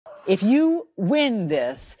If you win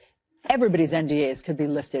this, everybody's NDAs could be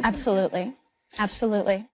lifted. Absolutely.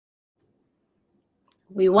 Absolutely.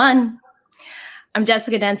 We won. I'm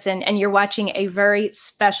Jessica Denson, and you're watching a very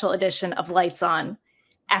special edition of Lights On.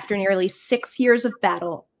 After nearly 6 years of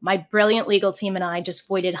battle, my brilliant legal team and I just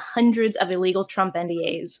voided hundreds of illegal Trump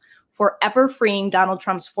NDAs, forever freeing Donald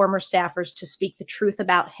Trump's former staffers to speak the truth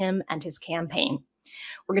about him and his campaign.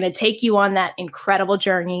 We're going to take you on that incredible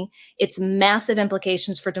journey, its massive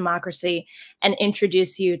implications for democracy, and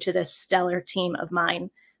introduce you to this stellar team of mine.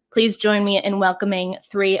 Please join me in welcoming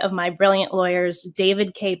three of my brilliant lawyers: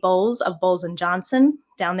 David K. Bowles of Bowles & Johnson,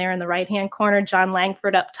 down there in the right-hand corner, John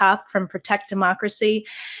Langford up top from Protect Democracy,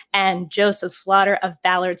 and Joseph Slaughter of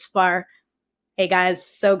Ballard Spahr. Hey guys,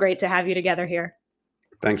 so great to have you together here.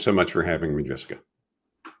 Thanks so much for having me, Jessica.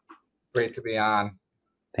 Great to be on.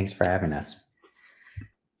 Thanks for having us.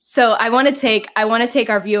 So I want to take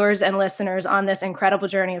our viewers and listeners on this incredible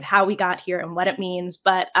journey of how we got here and what it means.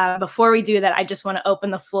 But before we do that, I just want to open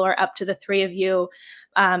the floor up to the three of you,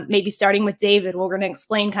 maybe starting with David. We're going to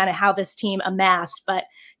explain kind of how this team amassed. But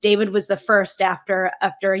David was the first after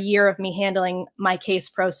a year of me handling my case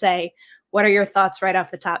pro se. What are your thoughts right off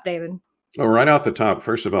the top, David? Well, right off the top,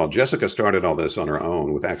 first of all, Jessica started all this on her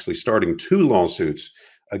own with actually starting 2 lawsuits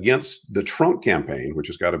against the Trump campaign, which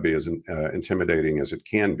has got to be as intimidating as it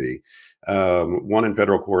can be, one in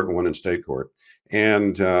federal court and one in state court.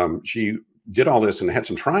 And she did all this and had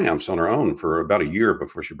some triumphs on her own for about a year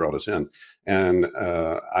before she brought us in. And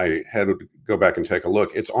I had to go back and take a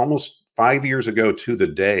look. It's almost 5 years ago to the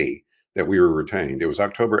day that we were retained. It was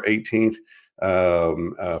October 18th,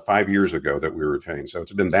 5 years ago that we were retained. So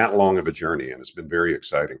it's been that long of a journey, and it's been very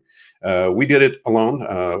exciting. We did it alone,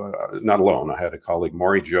 not alone. I had a colleague,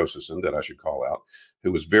 Maury Josephson, that I should call out,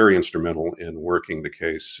 who was very instrumental in working the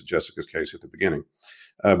case, Jessica's case at the beginning.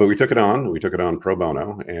 But we took it on. We took it on pro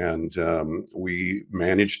bono, and we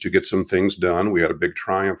managed to get some things done. We had a big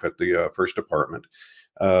triumph at the first department.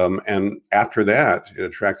 And after that, it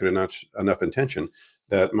attracted enough attention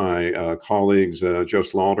that my colleagues, Joe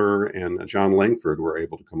Slaughter and John Langford, were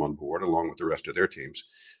able to come on board along with the rest of their teams.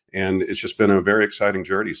 And it's just been a very exciting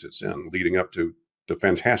journey since then, leading up to the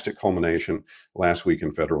fantastic culmination last week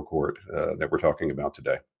in federal court that we're talking about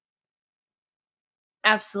today.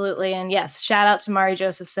 Absolutely. And yes, shout out to Maury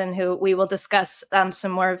Josephson, who we will discuss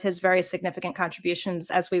some more of his very significant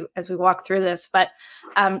contributions as we walk through this. But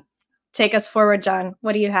take us forward, John.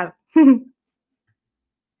 What do you have?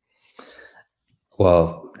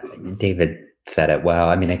 Well, David said it well.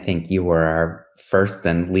 I mean, I think you were our first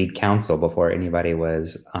and lead counsel before anybody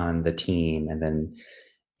was on the team. And then,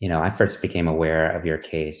 I first became aware of your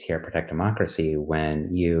case here at Protect Democracy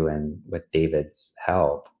when you, and with David's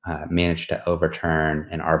help, managed to overturn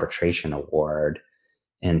an arbitration award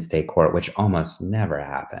in state court, which almost never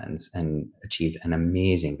happens, and achieved an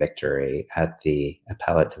amazing victory at the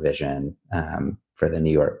appellate division for the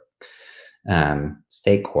New York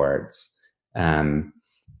state courts.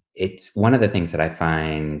 It's one of the things that I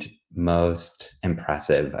find most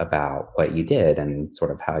impressive about what you did and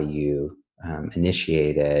sort of how you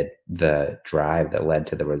initiated the drive that led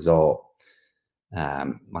to the result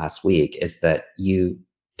last week is that you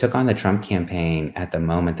took on the Trump campaign at the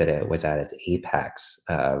moment that it was at its apex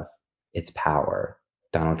of its power.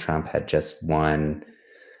 Donald Trump had just won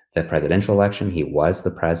the presidential election. He was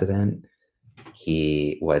the president.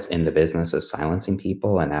 He was in the business of silencing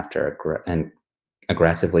people and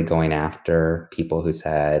aggressively going after people who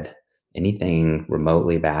said anything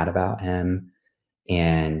remotely bad about him.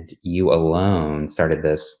 And you alone started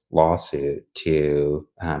this lawsuit to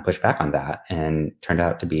push back on that, and turned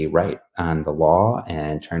out to be right on the law,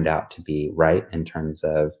 and turned out to be right in terms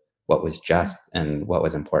of what was just and what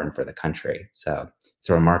was important for the country. So it's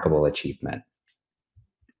a remarkable achievement.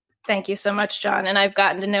 Thank you so much, John. And I've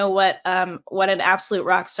gotten to know what an absolute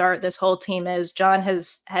rock star this whole team is. John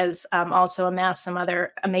has also amassed some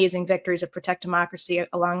other amazing victories at Protect Democracy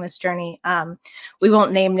along this journey. We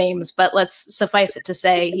won't name names, but let's suffice it to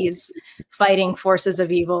say he's fighting forces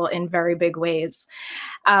of evil in very big ways.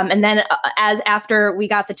 And then after we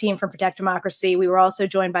got the team from Protect Democracy, we were also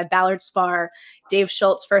joined by Ballard Spahr, Dave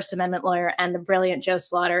Schultz, First Amendment lawyer, and the brilliant Joe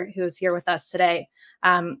Slaughter, who is here with us today.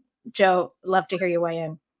 Joe, love to hear you weigh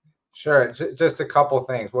in. Sure. Just a couple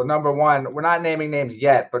things. Well, number one, we're not naming names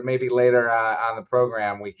yet, but maybe later on the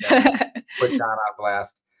program we can put John on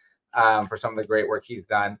blast for some of the great work he's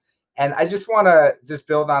done. And I just want to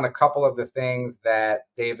build on a couple of the things that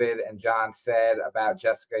David and John said about,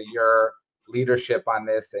 Jessica, your leadership on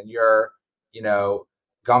this and your,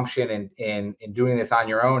 gumption in doing this on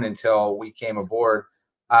your own until we came aboard.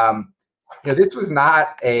 This was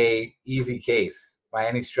not a easy case. by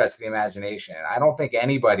any stretch of the imagination. I don't think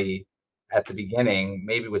anybody at the beginning,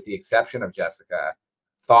 maybe with the exception of Jessica,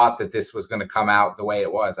 thought that this was going to come out the way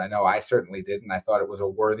it was. I know I certainly didn't. I thought it was a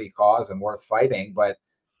worthy cause and worth fighting, but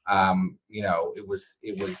you know, it was,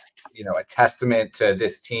 you know, a testament to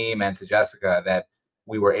this team and to Jessica that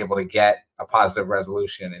we were able to get a positive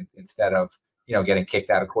resolution instead of, you know, getting kicked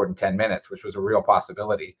out of court in 10 minutes, which was a real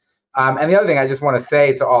possibility. And the other thing I just want to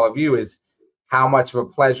say to all of you is how much of a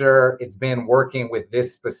pleasure it's been working with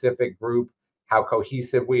this specific group, how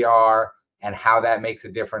cohesive we are, and how that makes a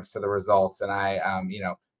difference to the results. And I, you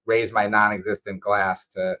know, raise my non-existent glass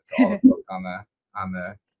to all the folks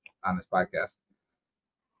on this podcast.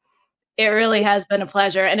 It really has been a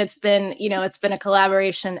pleasure, and it's been, you know, it's been a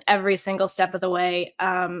collaboration every single step of the way.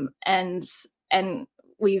 And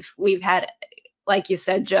we've had, like you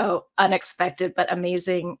said, Joe, unexpected but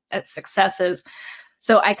amazing successes.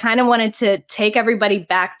 So I kind of wanted to take everybody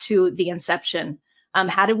back to the inception.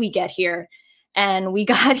 How did we get here? And we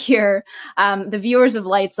got here, the viewers of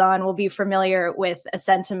Lights On will be familiar with a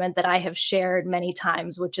sentiment that I have shared many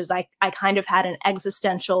times, which is I kind of had an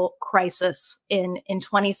existential crisis in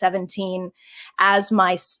 2017 as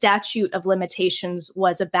my statute of limitations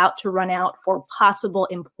was about to run out for possible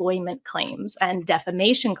employment claims and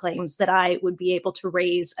defamation claims that I would be able to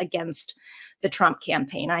raise against the Trump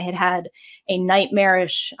campaign. I had had a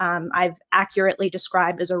nightmarish, I've accurately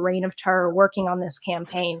described as a reign of terror working on this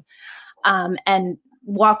campaign. And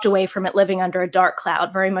walked away from it living under a dark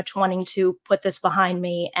cloud, very much wanting to put this behind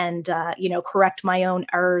me and, you know, correct my own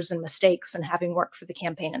errors and mistakes and having worked for the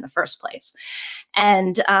campaign in the first place.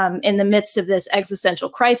 And in the midst of this existential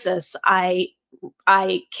crisis, I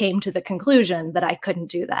came to the conclusion that I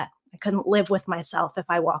couldn't do that. I couldn't live with myself if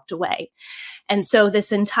I walked away. And so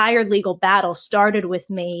this entire legal battle started with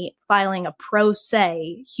me filing a pro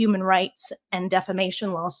se human rights and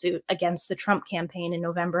defamation lawsuit against the Trump campaign in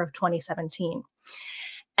November of 2017.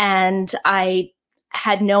 And I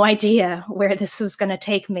had no idea where this was going to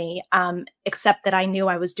take me, except that I knew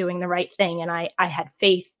I was doing the right thing. And I had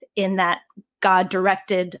faith in that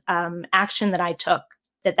God-directed action that I took,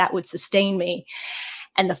 that would sustain me.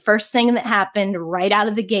 And the first thing that happened right out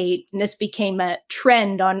of the gate, and this became a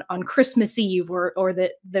trend on Christmas Eve or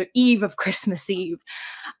the eve of Christmas Eve,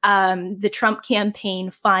 the Trump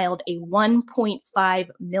campaign filed a $1.5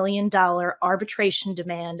 million arbitration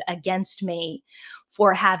demand against me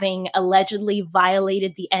for having allegedly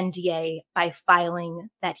violated the NDA by filing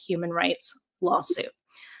that human rights lawsuit.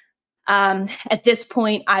 At this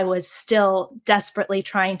point, I was still desperately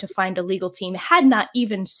trying to find a legal team, had not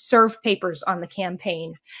even served papers on the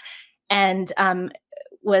campaign, and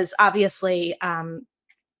was obviously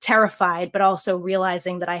terrified, but also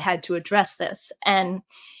realizing that I had to address this. And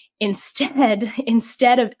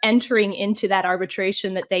instead of entering into that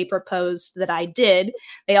arbitration that they proposed that I did,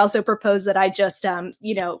 they also proposed that I just,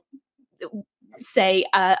 you know, say,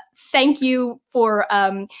 thank you for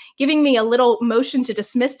giving me a little motion to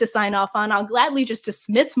dismiss to sign off on. I'll gladly just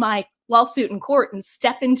dismiss my lawsuit in court and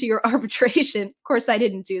step into your arbitration. Of course, I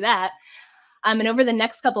didn't do that. And over the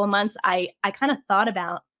next couple of months, I kind of thought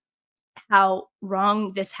about how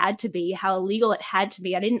wrong this had to be, how illegal it had to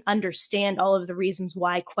be. I didn't understand all of the reasons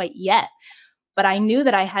why quite yet, but I knew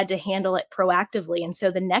that I had to handle it proactively. And so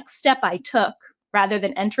the next step I took, rather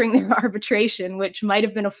than entering their arbitration, which might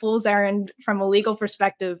have been a fool's errand from a legal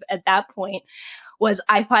perspective at that point, was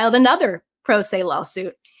I filed another pro se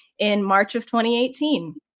lawsuit in March of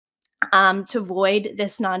 2018 to void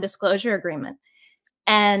this non-disclosure agreement.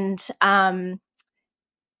 And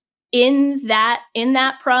in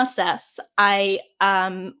that process, I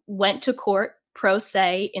went to court pro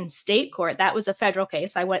se in state court. That was a federal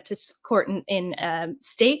case. I went to court in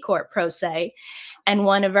state court pro se and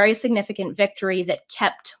won a very significant victory that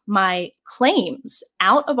kept my claims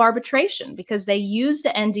out of arbitration because they used the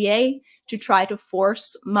NDA to try to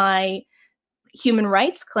force my human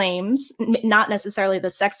rights claims, not necessarily the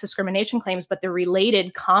sex discrimination claims, but the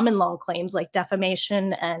related common law claims like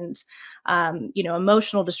defamation and, you know,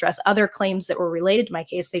 emotional distress, other claims that were related to my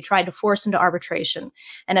case, they tried to force into arbitration.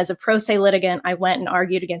 And as a pro se litigant, I went and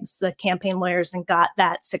argued against the campaign lawyers and got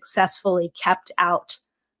that successfully kept out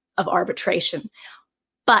of arbitration.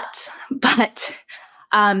 But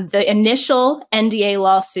the initial NDA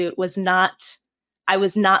lawsuit was not, I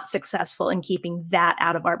was not successful in keeping that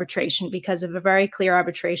out of arbitration because of a very clear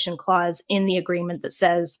arbitration clause in the agreement that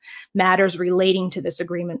says matters relating to this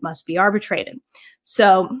agreement must be arbitrated.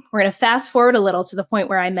 So we're going to fast forward a little to the point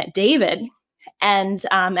where I met David. And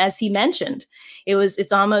as he mentioned,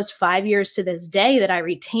 it's almost 5 years to this day that I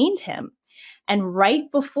retained him. And right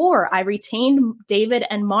before I retained David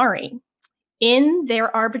and Mari, in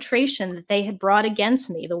their arbitration that they had brought against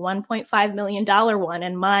me, the $1.5 million one,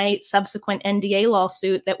 and my subsequent NDA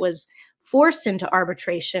lawsuit that was forced into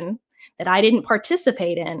arbitration that I didn't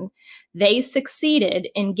participate in, they succeeded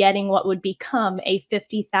in getting what would become a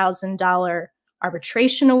 $50,000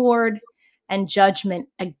 arbitration award and judgment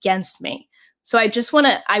against me. So I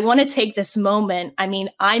want to take this moment. I mean,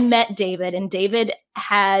 I met David, and David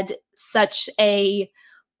had such a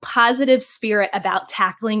positive spirit about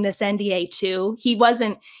tackling this NDA too. He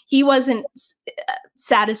wasn't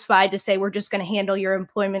satisfied to say, we're just going to handle your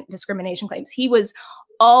employment discrimination claims. He was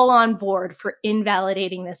all on board for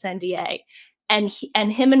invalidating this NDA. And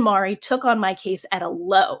him and Mari took on my case at a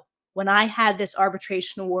low when I had this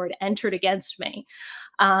arbitration award entered against me.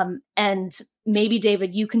 And maybe,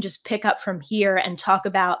 David, you can just pick up from here and talk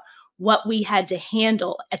about what we had to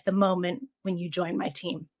handle at the moment when you joined my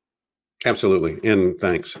team. Absolutely. And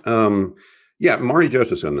thanks. Yeah, Mari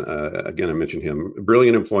Josephson, again, I mentioned him, a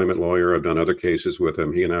brilliant employment lawyer. I've done other cases with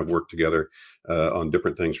him. He and I have worked together on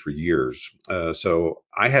different things for years. So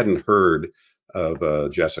I hadn't heard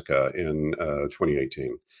of Jessica in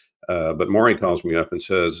 2018. But Mari calls me up and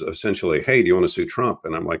says, essentially, hey, do you want to sue Trump?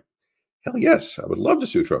 And I'm like, hell yes, I would love to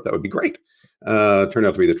sue Trump. That would be great. Turned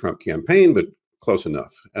out to be the Trump campaign, but close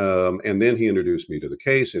enough. And then he introduced me to the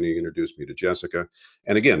case, and he introduced me to Jessica.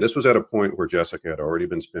 And again, this was at a point where Jessica had already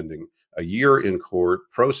been spending a year in court,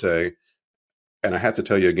 pro se. And I have to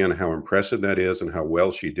tell you again how impressive that is and how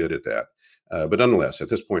well she did at that. But nonetheless, at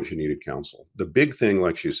this point, she needed counsel. The big thing,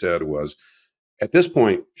 like she said, was at this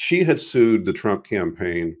point, she had sued the Trump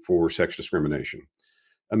campaign for sex discrimination.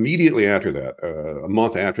 Immediately after that, a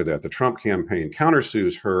month after that, the Trump campaign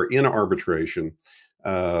countersues her in arbitration.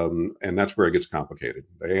 And that's where it gets complicated.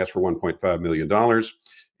 They asked for $1.5 million.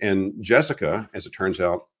 And Jessica, as it turns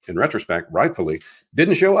out, in retrospect, rightfully, did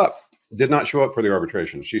not show up for the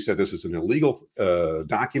arbitration. She said, this is an illegal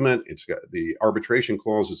document. It's got the arbitration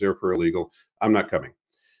clause is there for illegal. I'm not coming.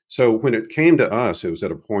 So when it came to us, it was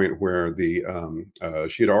at a point where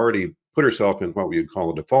she had already put herself in what we would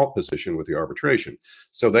call a default position with the arbitration.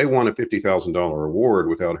 So they won a $50,000 award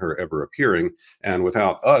without her ever appearing and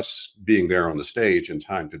without us being there on the stage in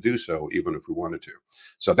time to do so, even if we wanted to.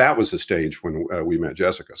 So that was the stage when we met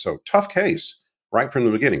Jessica. So tough case right from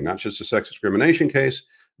the beginning, not just a sex discrimination case,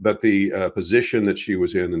 but the position that she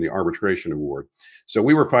was in the arbitration award. So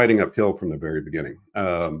we were fighting uphill from the very beginning.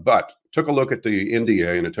 But took a look at the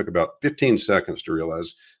NDA, and it took about 15 seconds to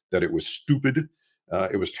realize that it was stupid.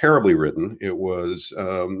 It was terribly written. It was,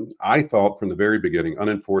 I thought from the very beginning,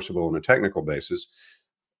 unenforceable on a technical basis.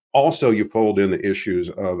 Also, you fold in the issues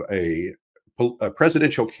of a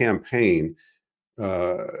presidential campaign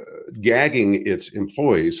gagging its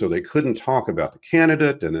employees so they couldn't talk about the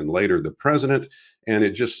candidate and then later the president. And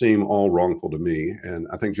it just seemed all wrongful to me. And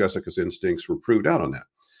I think Jessica's instincts were proved out on that.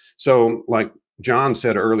 So like John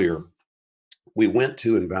said earlier, we went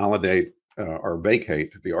to invalidate or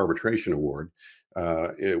vacate the arbitration award.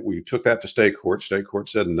 We took that to state court. State court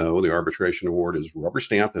said no, the arbitration award is rubber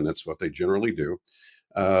stamped, and that's what they generally do.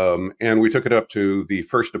 And we took it up to the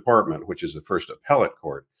First Department, which is the first appellate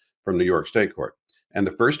court from New York State Court. And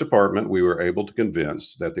the First Department, we were able to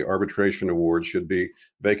convince that the arbitration award should be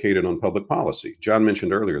vacated on public policy. John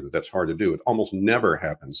mentioned earlier that that's hard to do. It almost never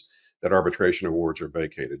happens that arbitration awards are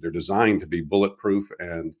vacated. They're designed to be bulletproof.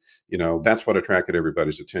 And, you know, that's what attracted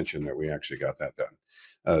everybody's attention, that we actually got that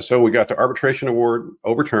done. So we got the arbitration award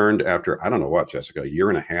overturned after, I don't know what, Jessica, a year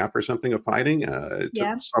and a half or something of fighting. It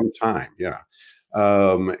took some time. Yeah.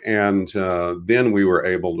 Then we were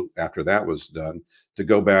able to, after that was done, to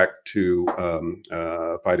go back to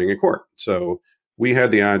fighting in court. So we had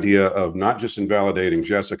the idea of not just invalidating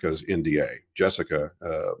Jessica's NDA. Jessica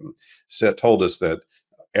told us that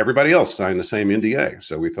everybody else signed the same NDA.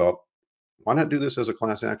 So we thought, why not do this as a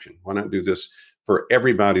class action? Why not do this for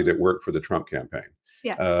everybody that worked for the Trump campaign?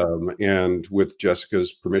 Yeah. And with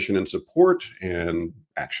Jessica's permission and support, and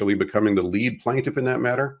actually becoming the lead plaintiff in that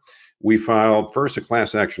matter, we filed first a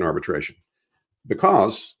class action arbitration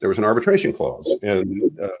because there was an arbitration clause, and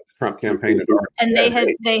the Trump campaign had already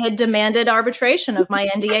and they had demanded arbitration of my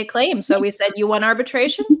NDA claim. So we said, you want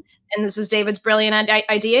arbitration? And this was David's brilliant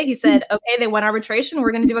idea. He said, okay, they want arbitration.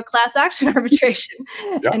 We're going to do a class action arbitration.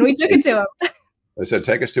 Yep. And we took it to him. They said,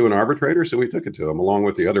 take us to an arbitrator. So we took it to him, along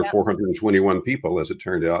with the other 421 people, as it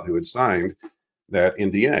turned out, who had signed that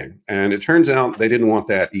NDA. And it turns out they didn't want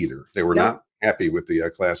that either. They were not happy with the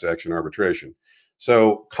class action arbitration.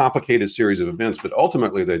 So complicated series of events. But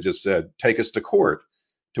ultimately, they just said, take us to court,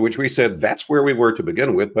 to which we said, that's where we were to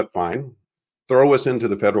begin with, but fine. Throw us into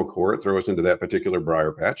the federal court, throw us into that particular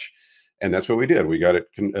briar patch. And that's what we did. We got it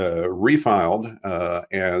refiled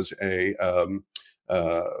as a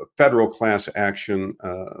federal class action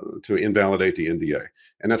to invalidate the NDA.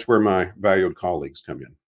 And that's where my valued colleagues come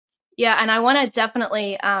in. Yeah, and I want to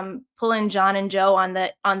definitely pull in John and Joe on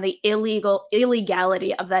the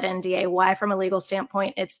illegality of that NDA. Why, from a legal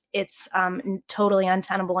standpoint, it's totally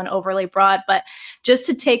untenable and overly broad. But just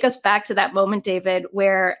to take us back to that moment, David,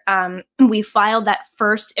 where we filed that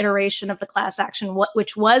first iteration of the class action,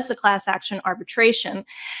 which was the class action arbitration.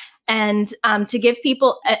 And to give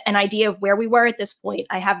people an idea of where we were at this point,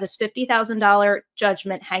 I have this $50,000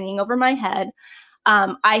 judgment hanging over my head.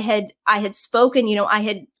 I had spoken, I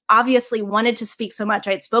had obviously wanted to speak so much.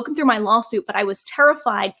 I had spoken through my lawsuit, but I was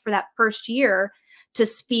terrified for that first year to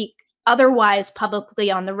speak otherwise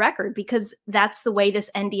publicly on the record, because that's the way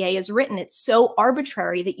this NDA is written. It's so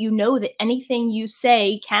arbitrary that you know that anything you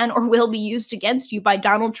say can or will be used against you by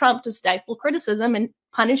Donald Trump to stifle criticism and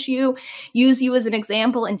punish you, use you as an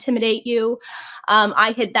example, intimidate you.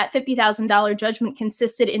 I had that $50,000 judgment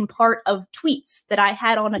consisted in part of tweets that I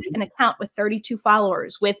had on an account with 32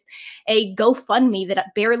 followers, with a GoFundMe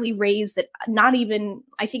that barely raised, that not even,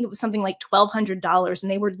 I think it was something like $1,200.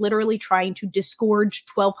 And they were literally trying to disgorge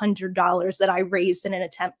 $1,200 that I raised in an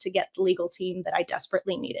attempt to get the legal team that I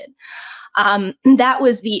desperately needed. That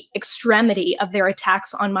was the extremity of their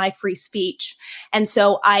attacks on my free speech. And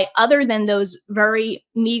so other than those very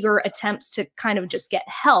meager attempts to kind of just get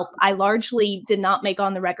help, I largely did not make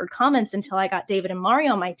on the record comments until I got David and Mari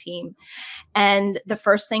on my team. And the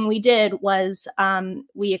first thing we did was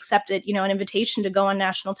we accepted, an invitation to go on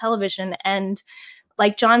national television. And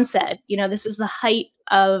like John said, this is the height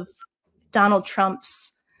of Donald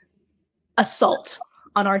Trump's assault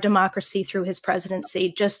on our democracy through his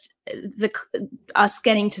presidency, just us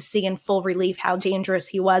getting to see in full relief how dangerous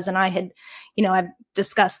he was. And I had, I've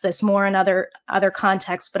discussed this more in other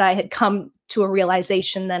contexts, but I had come to a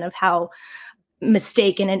realization then of how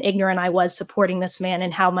mistaken and ignorant I was supporting this man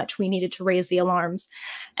and how much we needed to raise the alarms.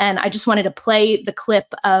 And I just wanted to play the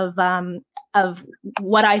clip of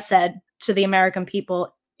what I said to the American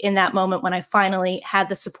people in that moment when I finally had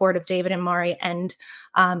the support of David and Mari and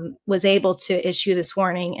was able to issue this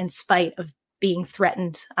warning in spite of being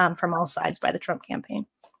threatened from all sides by the Trump campaign.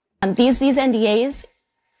 These NDAs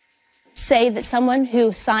say that someone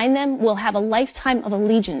who signed them will have a lifetime of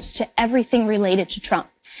allegiance to everything related to Trump.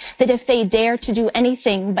 That if they dare to do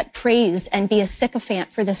anything but praise and be a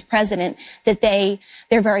sycophant for this president, that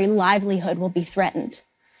their very livelihood will be threatened.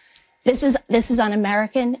 This is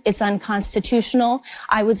un-American. It's unconstitutional.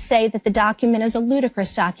 I would say that the document is a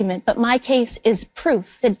ludicrous document, but my case is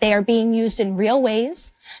proof that they are being used in real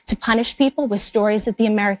ways to punish people with stories that the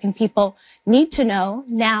American people need to know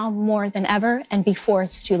now more than ever and before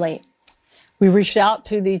it's too late. We reached out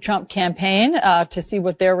to the Trump campaign to see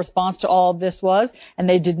what their response to all of this was, and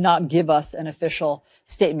they did not give us an official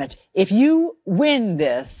statement. If you win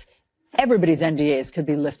this, everybody's NDAs could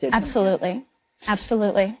be lifted. Absolutely.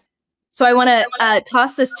 Absolutely. So I want to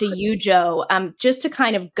toss this to you, Joe, just to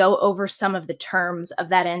kind of go over some of the terms of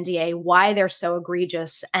that NDA, why they're so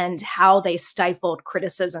egregious, and how they stifled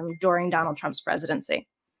criticism during Donald Trump's presidency.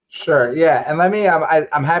 Sure. Yeah. And let me,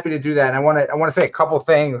 I'm happy to do that. And I want to say a couple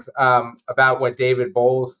things about what David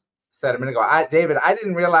Bowles said a minute ago. David, I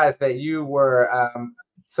didn't realize that you were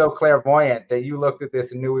so clairvoyant that you looked at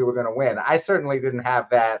this and knew we were going to win. I certainly didn't have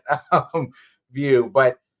that view,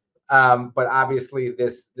 but obviously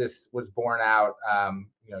this was borne out.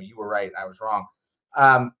 You were right. I was wrong.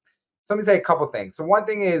 So let me say a couple things. So one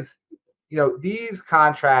thing is, these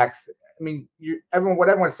contracts, I mean, what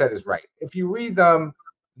everyone said is right. If you read them,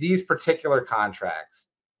 these particular contracts,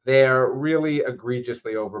 they're really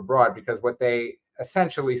egregiously overbroad, because what they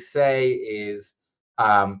essentially say is,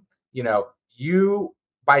 you,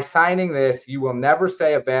 by signing this, you will never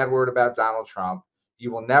say a bad word about Donald Trump.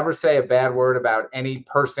 You will never say a bad word about any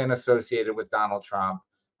person associated with Donald Trump.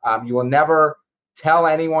 You will never tell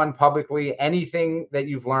anyone publicly anything that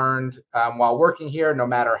you've learned while working here, no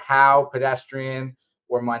matter how pedestrian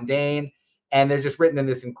or mundane. And they're just written in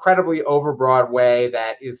this incredibly overbroad way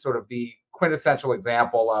that is sort of the quintessential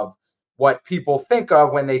example of what people think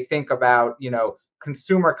of when they think about,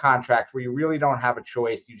 consumer contracts, where you really don't have a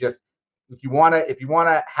choice. You just, if you want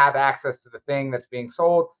to have access to the thing that's being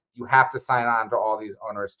sold, you have to sign on to all these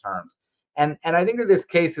onerous terms. And I think that this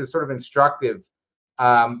case is sort of instructive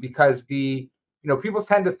because people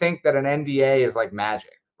tend to think that an NDA is like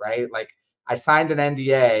magic, right? Like, I signed an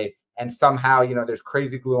NDA and somehow, there's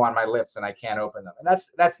crazy glue on my lips and I can't open them. And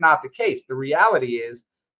that's not the case. The reality is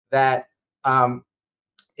that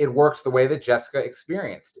it works the way that Jessica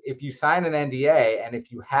experienced. If you sign an NDA and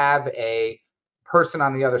if you have a person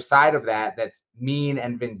on the other side of that that's mean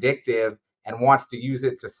and vindictive and wants to use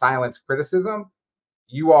it to silence criticism,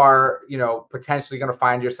 you are, potentially going to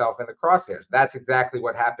find yourself in the crosshairs. That's exactly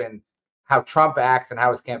what happened, how Trump acts and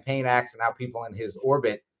how his campaign acts and how people in his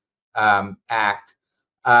orbit act.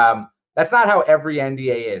 That's not how every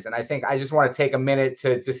NDA is. And I think I just want to take a minute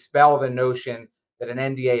to dispel the notion that an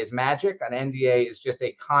NDA is magic. An NDA is just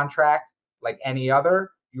a contract like any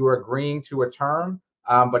other. You are agreeing to a term.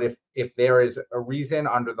 But if there is a reason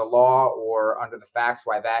under the law or under the facts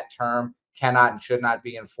why that term cannot and should not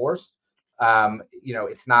be enforced,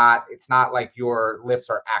 it's not like your lips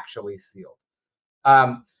are actually sealed.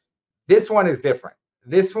 This one is different.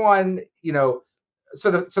 This one,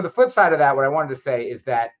 so the flip side of that, what I wanted to say is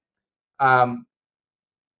that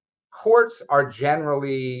courts are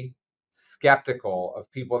generally skeptical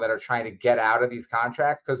of people that are trying to get out of these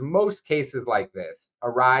contracts, because most cases like this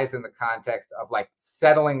arise in the context of like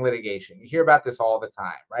settling litigation. You hear about this all the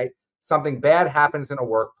time, right? Something bad happens in a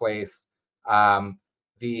workplace.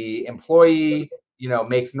 The employee,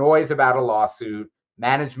 makes noise about a lawsuit.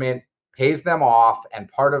 Management pays them off, and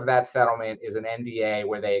part of that settlement is an NDA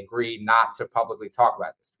where they agree not to publicly talk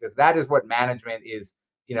about this, because that is what management is,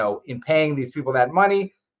 in paying these people that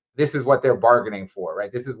money. This is what they're bargaining for,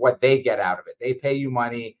 right? This is what they get out of it. They pay you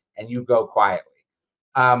money and you go quietly.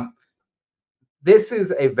 This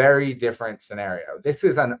is a very different scenario. This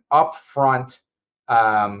is an upfront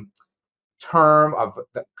term of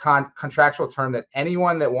the contractual term that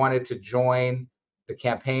anyone that wanted to join the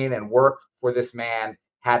campaign and work for this man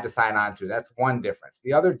had to sign on to. That's one difference.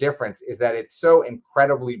 The other difference is that it's so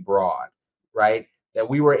incredibly broad, right? That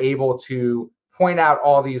we were able to point out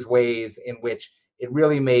all these ways in which it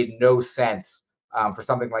really made no sense for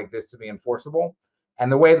something like this to be enforceable.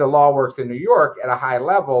 And the way the law works in New York at a high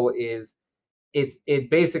level is it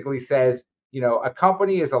basically says, a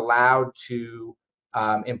company is allowed to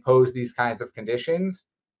impose these kinds of conditions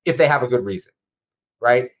if they have a good reason,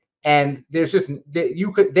 right? And there's just,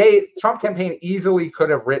 Trump campaign easily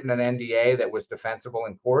could have written an NDA that was defensible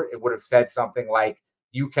in court. It would have said something like,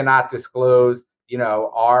 you cannot disclose,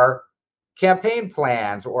 our campaign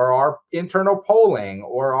plans or our internal polling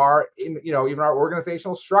or our, even our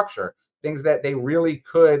organizational structure, things that they really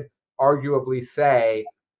could arguably say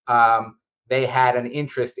they had an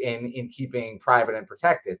interest in keeping private and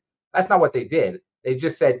protected. That's not what they did. They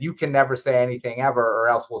just said, you can never say anything ever, or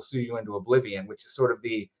else we'll sue you into oblivion, which is sort of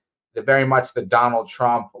the very much the Donald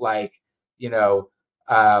Trump, like,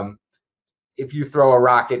 if you throw a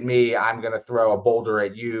rock at me, I'm going to throw a boulder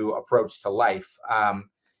at you approach to life.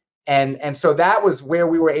 And so that was where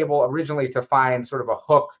we were able originally to find sort of a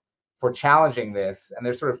hook for challenging this. And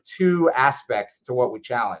there's sort of two aspects to what we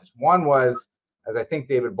challenged. One was, as I think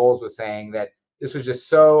David Bowles was saying, that this was just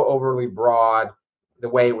so overly broad, the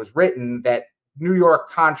way it was written, that New York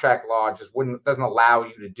contract law just doesn't allow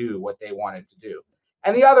you to do what they wanted to do.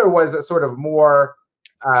 And the other was a sort of more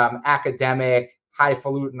academic,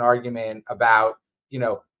 highfalutin argument about,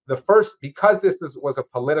 because this was a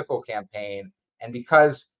political campaign, and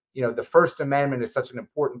because the First Amendment is such an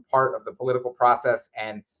important part of the political process,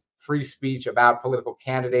 and free speech about political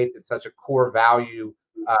candidates, it's such a core value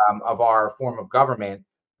of our form of government,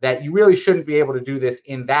 that you really shouldn't be able to do this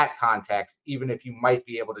in that context, even if you might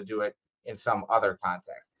be able to do it in some other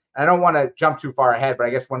context. And I don't want to jump too far ahead, but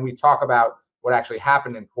I guess when we talk about what actually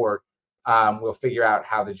happened in court, we'll figure out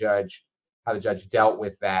how the judge dealt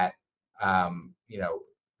with that,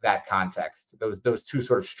 that context, those two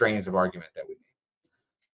sort of strains of argument that we made.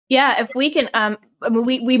 Yeah, if we can,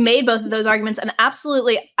 we made both of those arguments, and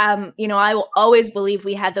absolutely, I will always believe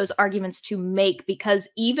we had those arguments to make, because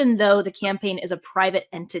even though the campaign is a private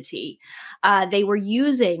entity,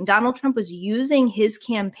 Donald Trump was using his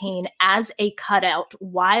campaign as a cutout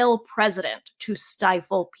while president to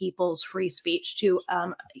stifle people's free speech,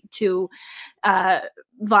 to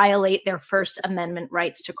violate their First Amendment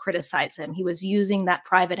rights to criticize him. He was using that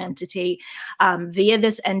private entity via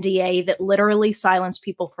this NDA that literally silenced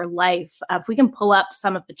people for life. If we can pull up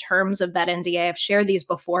some of the terms of that NDA, I've shared these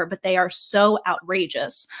before, but they are so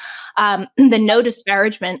outrageous. The no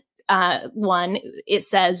disparagement one, it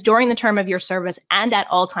says, during the term of your service and at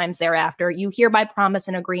all times thereafter, you hereby promise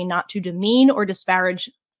and agree not to demean or disparage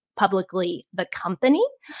publicly the company,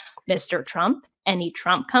 Mr. Trump, any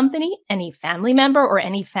Trump company, any family member or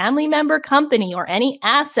any family member company, or any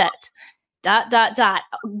asset, ...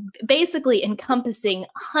 basically encompassing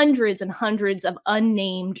hundreds and hundreds of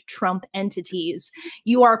unnamed Trump entities.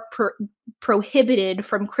 You are prohibited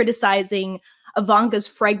from criticizing Ivanka's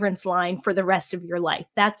fragrance line for the rest of your life.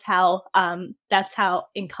 That's how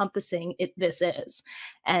encompassing this is,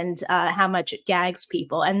 and how much it gags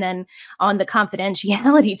people. And then on the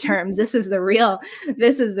confidentiality terms, this is the real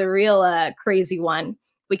crazy one.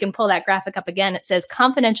 We can pull that graphic up again. It says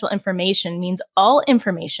confidential information means all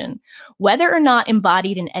information, whether or not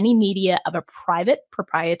embodied in any media of a private,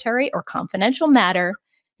 proprietary, or confidential matter.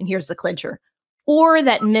 And here's the clincher, or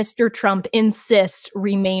that Mr. Trump insists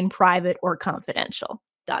remain private or confidential, ...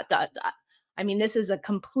 I mean, this is a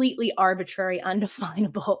completely arbitrary,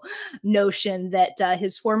 undefinable notion that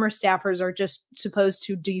his former staffers are just supposed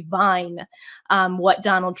to divine what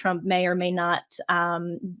Donald Trump may or may not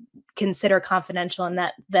consider confidential, and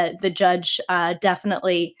that the judge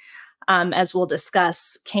definitely, as we'll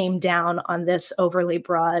discuss, came down on this overly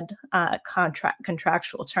broad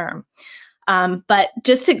contractual term. But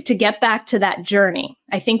just to get back to that journey,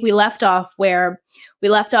 I think we left off where we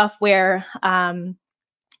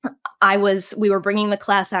were bringing the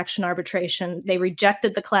class action arbitration. They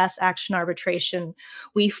rejected the class action arbitration.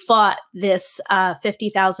 We fought this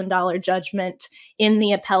 $50,000 judgment in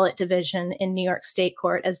the appellate division in New York State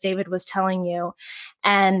Court, as David was telling you.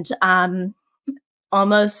 And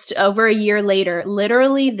almost over a year later,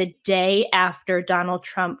 literally the day after Donald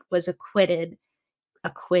Trump was acquitted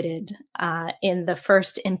in the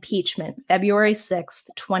first impeachment, February 6th,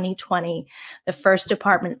 2020, the first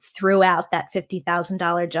department threw out that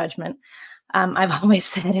 $50,000 judgment. I've always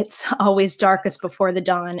said it's always darkest before the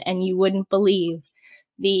dawn, and you wouldn't believe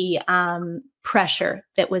the pressure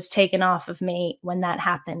that was taken off of me when that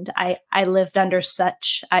happened. I lived under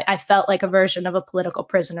I felt like a version of a political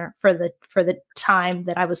prisoner for the time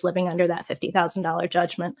that I was living under that $50,000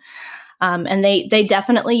 judgment. And they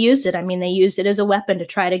definitely used it. I mean, they used it as a weapon to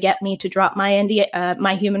try to get me to drop my NDA,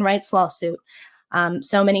 my human rights lawsuit.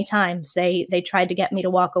 So many times they tried to get me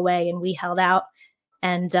to walk away, and we held out.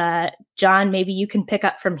 And John, maybe you can pick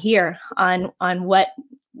up from here on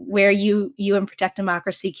where you and Protect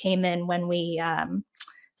Democracy came in when we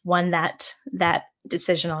won that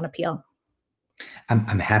decision on appeal.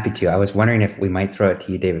 I'm happy to. I was wondering if we might throw it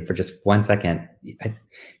to you, David, for just 1 second.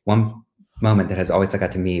 One moment that has always stuck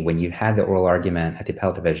out to me, when you had the oral argument at the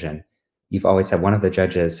appellate division, you've always said one of the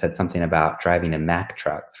judges said something about driving a Mack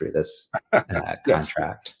truck through this contract. Yes,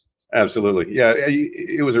 absolutely. Yeah,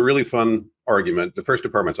 it was a really fun argument. The first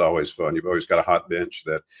department's always fun. You've always got a hot bench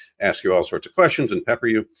that asks you all sorts of questions and pepper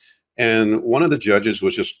you. And one of the judges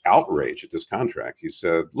was just outraged at this contract. He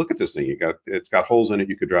said, look at this thing. It's got holes in it.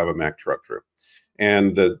 You could drive a Mack truck through.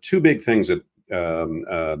 And the two big things that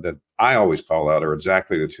that I always call out are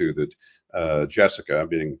exactly the two that Jessica,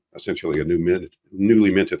 being essentially a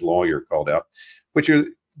newly minted lawyer, called out, which are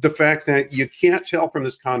the fact that you can't tell from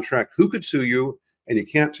this contract who could sue you, and you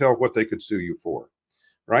can't tell what they could sue you for,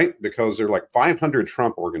 right? Because there are like 500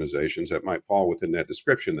 Trump organizations that might fall within that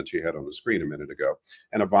description that you had on the screen a minute ago.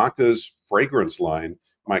 And Ivanka's fragrance line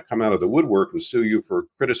might come out of the woodwork and sue you for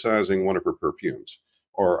criticizing one of her perfumes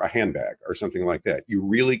or a handbag or something like that. You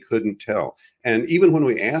really couldn't tell. And even when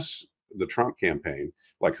we asked the Trump campaign,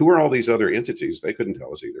 like, who are all these other entities? They couldn't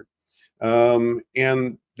tell us either.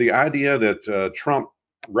 And the idea that Trump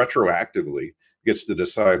retroactively gets to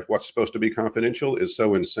decide what's supposed to be confidential is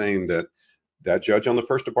so insane that that judge on the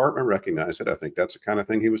first department recognized it. I think that's the kind of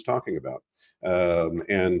thing he was talking about.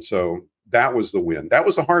 And so that was the win. That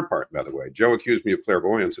was the hard part, by the way. Joe accused me of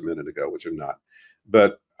clairvoyance a minute ago, which I'm not.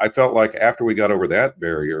 But I felt like after we got over that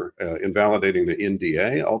barrier, invalidating the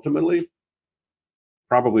NDA, ultimately,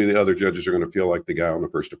 probably the other judges are going to feel like the guy on the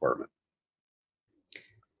first department.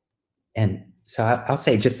 And so I'll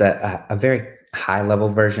say just a very high-level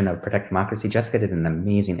version of Protect Democracy. Jessica did an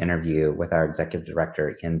amazing interview with our executive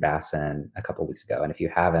director, Ian Basson, a couple of weeks ago. And if you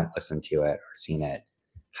haven't listened to it or seen it,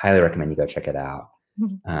 highly recommend you go check it out.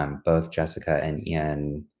 Mm-hmm. Both Jessica and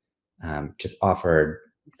Ian just offered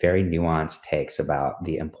very nuanced takes about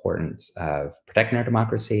the importance of protecting our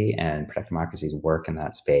democracy and Protect Democracy's work in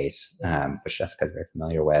that space, which Jessica is very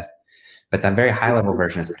familiar with. But that very high-level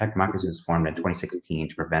version is Protect Democracy was formed in 2016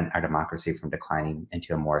 to prevent our democracy from declining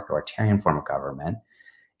into a more authoritarian form of government.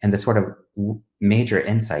 And the sort of major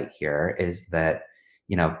insight here is that,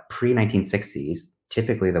 you know, pre-1960s,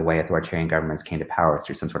 typically the way authoritarian governments came to power was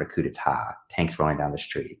through some sort of coup d'etat, tanks rolling down the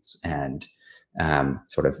streets, and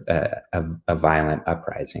sort of a violent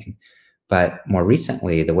uprising. But more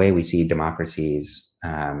recently, the way we see democracies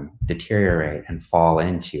deteriorate and fall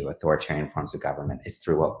into authoritarian forms of government is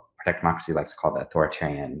through what Protect Democracy likes to call the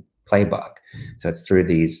authoritarian playbook. So it's through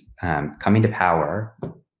these coming to power,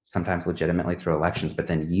 sometimes legitimately through elections, but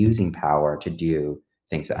then using power to do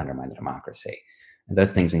things that undermine the democracy. And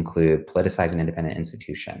those things include politicizing independent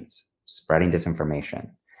institutions, spreading disinformation,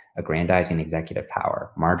 aggrandizing executive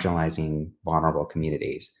power, marginalizing vulnerable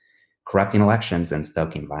communities, corrupting elections, and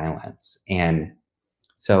stoking violence. And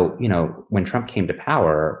so, you know, when Trump came to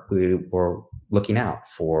power, we were looking out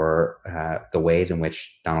for the ways in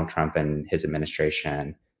which Donald Trump and his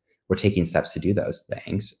administration were taking steps to do those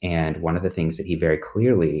things. And one of the things that he very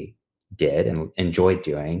clearly did and enjoyed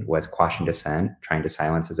doing was quashing dissent, trying to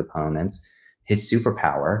silence his opponents. His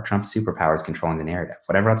superpower, Trump's superpower, is controlling the narrative.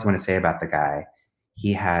 Whatever else you want to say about the guy,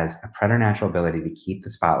 he has a preternatural ability to keep the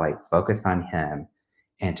spotlight focused on him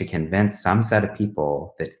and to convince some set of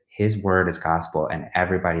people that his word is gospel and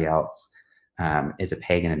everybody else is a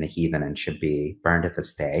pagan and a heathen and should be burned at the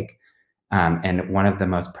stake. And one of the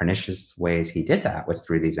most pernicious ways he did that was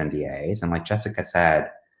through these NDAs. And like Jessica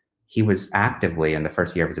said, he was actively in the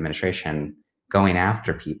first year of his administration going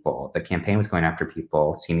after people. The campaign was going after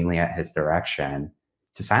people seemingly at his direction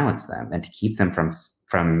to silence them and to keep them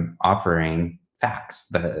from offering facts,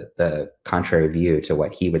 the contrary view to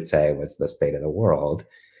what he would say was the state of the world.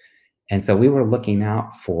 And so we were looking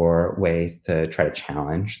out for ways to try to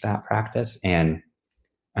challenge that practice. And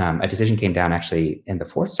a decision came down actually in the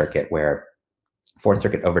Fourth Circuit, where Fourth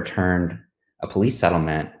Circuit overturned a police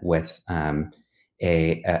settlement with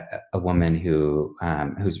a woman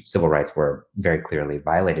whose civil rights were very clearly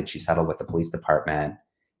violated. She settled with the police department,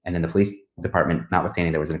 and then the police department,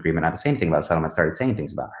 notwithstanding there was an agreement not to say anything about the settlement, started saying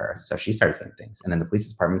things about her. So she started saying things, and then the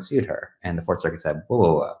police department sued her, and the Fourth Circuit said, whoa,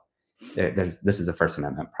 whoa, whoa. This is a First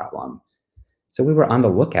Amendment problem. So we were on the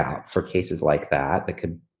lookout for cases like that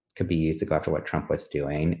could be used to go after what Trump was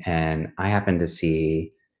doing. And I happened to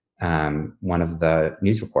see one of the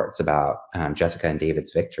news reports about Jessica and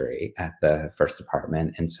David's victory at the First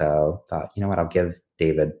Department. And so thought, you know what, I'll give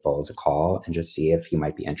David Bowles a call and just see if he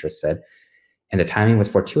might be interested. And the timing was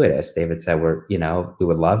fortuitous. David said, we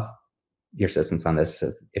would love your assistance on this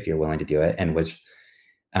if you're willing to do it. And was,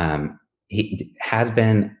 he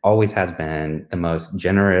always has been the most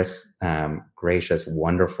generous, gracious,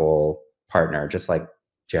 wonderful partner, just like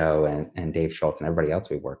Joe and Dave Schultz and everybody else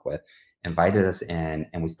we work with, invited us in,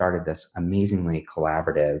 and we started this amazingly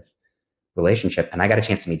collaborative relationship. And I got a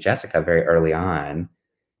chance to meet Jessica very early on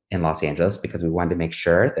in Los Angeles because we wanted to make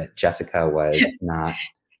sure that Jessica was not.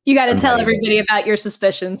 You got to tell everybody about your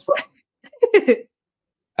suspicions.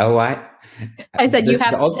 Oh, I said you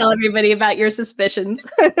have to tell everybody about your suspicions.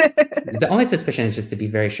 The only suspicion is just to be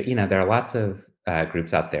very sure. You know, there are lots of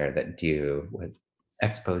groups out there that do with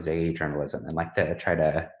expose journalism and like to try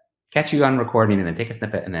to catch you on recording and then take a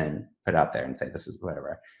snippet and then put it out there and say this is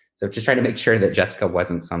whatever. So just try to make sure that Jessica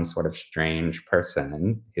wasn't some sort of strange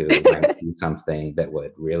person who might do something that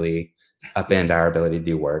would really upend our ability to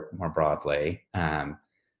do work more broadly.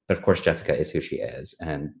 But of course, Jessica is who she is.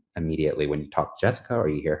 And immediately when you talk to Jessica or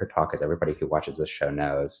you hear her talk, as everybody who watches this show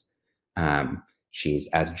knows, she's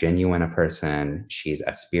as genuine a person, she's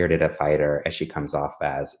as spirited a fighter as she comes off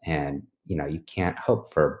as. And, you know, you can't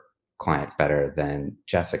hope for clients better than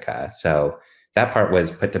Jessica. So that part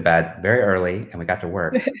was put to bed very early and we got to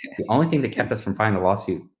work. The only thing that kept us from filing the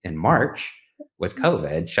lawsuit in March was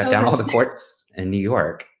COVID, shut down all the courts in New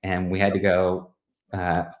York. And we had to go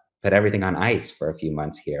put everything on ice for a few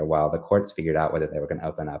months here while the courts figured out whether they were going to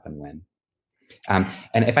open up and when. And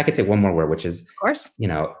if I could say one more word, which is, of course, you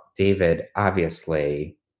know, David,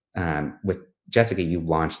 obviously, with Jessica, you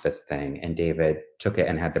launched this thing and David took it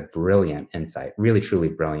and had the brilliant insight, really, truly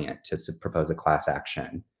brilliant, to propose a class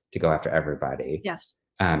action to go after everybody. Yes.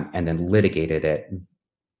 And then litigated it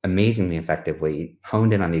amazingly effectively,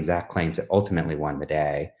 honed in on the exact claims that ultimately won the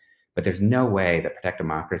day. But there's no way that Protect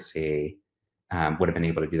Democracy would have been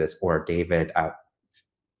able to do this, or David,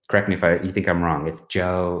 correct me if you think I'm wrong, if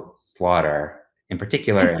Joe Slaughter in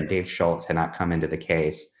particular and Dave Schultz had not come into the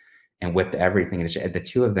case and whipped everything. The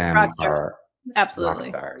two of them are absolutely rock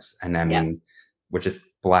stars. And I mean, we're just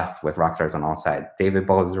blessed with rock stars on all sides. David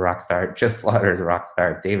Bowles is a rock star. Joe Slaughter is a rock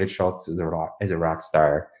star. David Schultz is a rock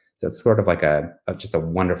star. So it's sort of like just a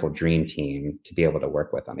wonderful dream team to be able to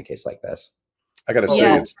work with on a case like this. I got to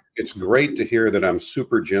say, it's great to hear that I'm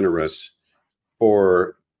super generous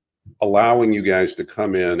for allowing you guys to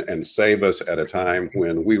come in and save us at a time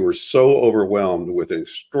when we were so overwhelmed with an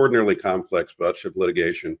extraordinarily complex bunch of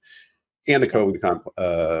litigation and a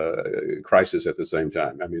COVID crisis at the same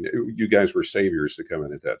time. I mean, you guys were saviors to come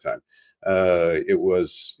in at that time. It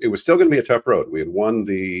was still going to be a tough road. We had won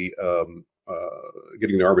the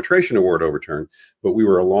getting the arbitration award overturned, but we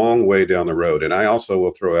were a long way down the road. And I also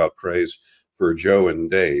will throw out praise for Joe and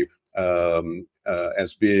Dave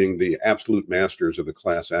as being the absolute masters of the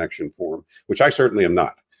class action form, which I certainly am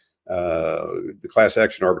not. The class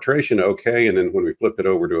action arbitration, okay, and then when we flip it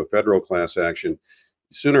over to a federal class action,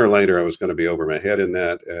 sooner or later I was going to be over my head in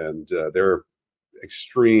that, and their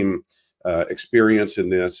extreme experience in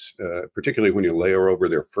this, particularly when you layer over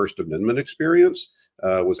their First Amendment experience,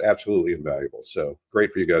 was absolutely invaluable. So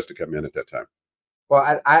great for you guys to come in at that time.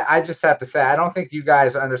 Well, I just have to say, I don't think you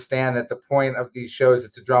guys understand that the point of these shows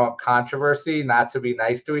is to drum up controversy, not to be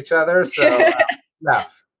nice to each other. So, no.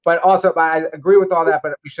 But also, I agree with all that.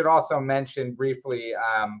 But we should also mention briefly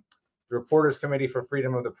the Reporters Committee for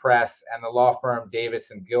Freedom of the Press and the law firm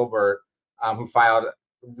Davis and Gilbert, who filed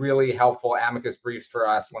really helpful amicus briefs for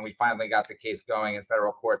us when we finally got the case going in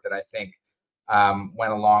federal court, that I think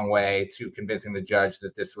went a long way to convincing the judge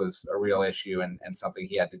that this was a real issue and something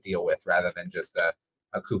he had to deal with, rather than just a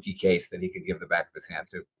kooky case that he could give the back of his hand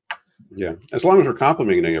to. Yeah, as long as we're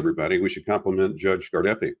complimenting everybody, we should compliment Judge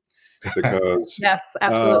Gardeffi, because yes,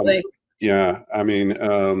 absolutely. Yeah, I mean,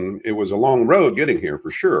 it was a long road getting here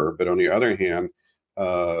for sure. But on the other hand,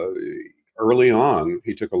 early on,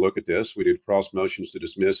 he took a look at this. We did cross motions to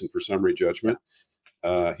dismiss and for summary judgment.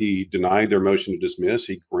 He denied their motion to dismiss.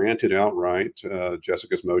 He granted outright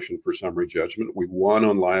Jessica's motion for summary judgment. We won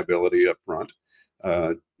on liability up front.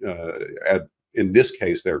 In this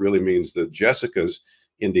case, that really means that Jessica's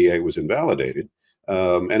NDA was invalidated.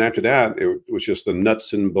 And after that, it was just the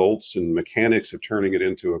nuts and bolts and mechanics of turning it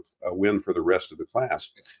into a win for the rest of the class.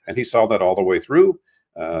 And he saw that all the way through.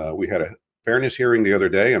 We had a fairness hearing the other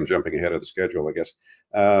day. I'm jumping ahead of the schedule, I guess.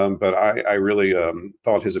 But I really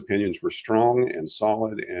thought his opinions were strong and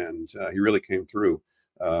solid, and he really came through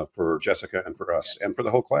for Jessica and for us and for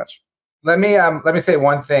the whole class. Let me say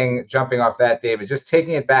one thing, jumping off that, David, just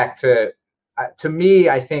taking it back to me,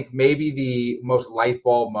 I think maybe the most light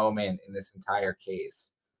bulb moment in this entire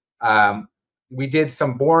case. We did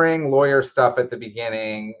some boring lawyer stuff at the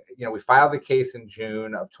beginning. You know, we filed the case in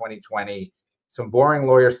June of 2020. Some boring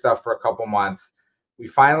lawyer stuff for a couple months. We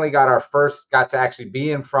finally got to actually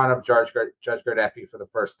be in front of Judge Gardeffi for the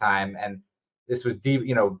first time. And this was deep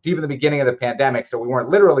in the beginning of the pandemic. So we weren't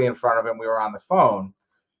literally in front of him. We were on the phone.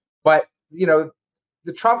 But,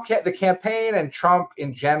 the campaign and Trump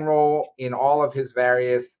in general, in all of his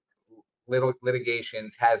various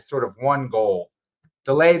litigations, has sort of one goal: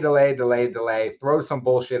 delay, throw some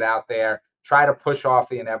bullshit out there, try to push off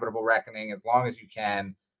the inevitable reckoning as long as you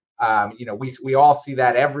can. We all see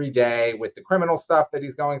that every day with the criminal stuff that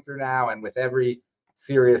he's going through now, and with every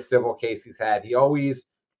serious civil case he's had. He always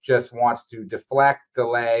just wants to deflect,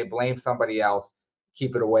 delay, blame somebody else,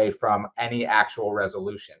 keep it away from any actual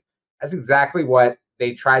resolution. That's exactly what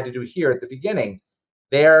they tried to do here at the beginning.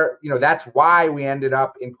 That's why we ended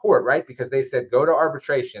up in court, right? Because they said, go to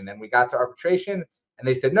arbitration. Then we got to arbitration and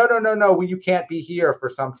they said, no, you can't be here for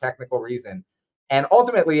some technical reason. And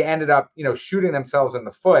ultimately ended up, shooting themselves in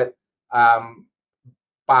the foot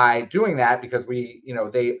by doing that, because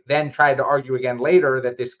they then tried to argue again later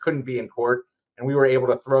that this couldn't be in court. And we were able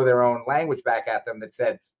to throw their own language back at them that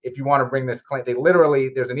said, if you want to bring this claim,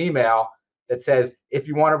 there's an email that says, if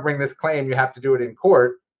you want to bring this claim, you have to do it in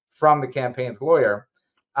court, from the campaign's lawyer.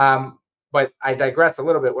 But I digress a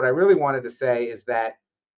little bit. What I really wanted to say is that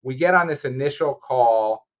we get on this initial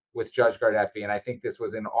call with Judge Gardeffi, and I think this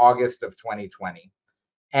was in August of 2020.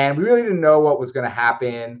 And we really didn't know what was going to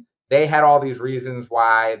happen. They had all these reasons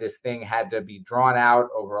why this thing had to be drawn out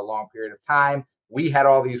over a long period of time. We had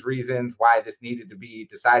all these reasons why this needed to be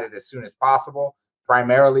decided as soon as possible,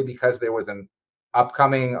 primarily because there was an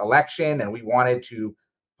upcoming election, and we wanted to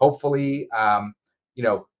hopefully,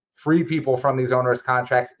 free people from these onerous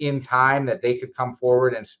contracts in time that they could come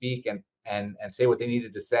forward and speak and say what they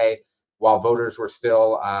needed to say while voters were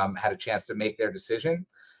still had a chance to make their decision.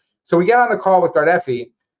 So we get on the call with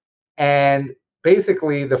Gardeffi, and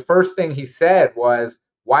basically the first thing he said was,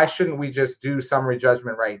 why shouldn't we just do summary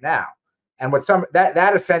judgment right now? And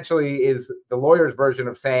that essentially is the lawyer's version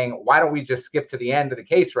of saying, why don't we just skip to the end of the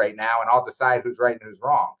case right now and I'll decide who's right and who's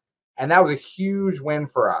wrong? And that was a huge win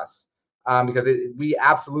for us, because we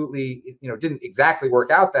absolutely, didn't exactly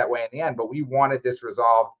work out that way in the end, but we wanted this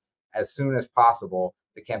resolved as soon as possible.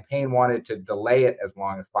 The campaign wanted to delay it as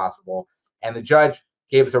long as possible. And the judge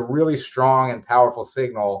gave us a really strong and powerful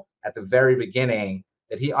signal at the very beginning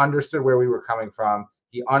that he understood where we were coming from.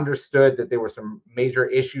 He understood that there were some major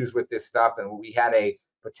issues with this stuff, and we had a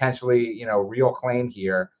potentially, real claim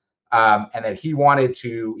here, and that he wanted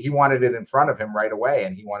it in front of him right away,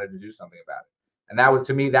 and he wanted to do something about it. And that was,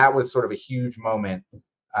 to me, that was sort of a huge moment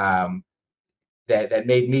that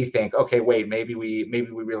made me think, okay, wait, maybe we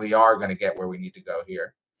really are going to get where we need to go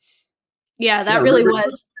here. Yeah, that really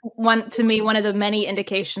was one of the many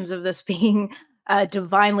indications of this being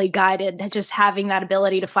divinely guided, just having that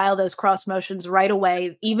ability to file those cross motions right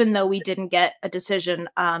away, even though we didn't get a decision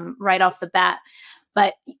right off the bat.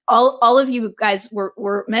 But all of you guys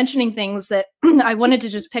were mentioning things that I wanted to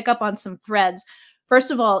just pick up on some threads. First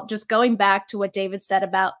of all, just going back to what David said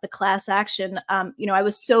about the class action, I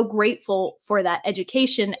was so grateful for that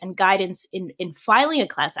education and guidance in filing a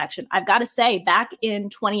class action. I've got to say, back in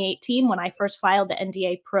 2018, when I first filed the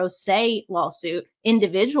NDA pro se lawsuit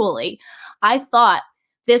individually, I thought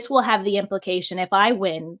this will have the implication, if I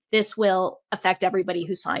win, this will affect everybody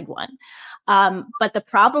who signed one. But the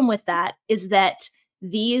problem with that is that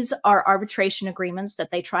these are arbitration agreements that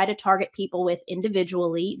they try to target people with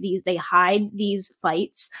individually. They hide these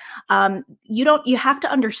fights. You have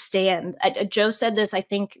to understand, Joe said this, I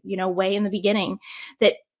think, way in the beginning,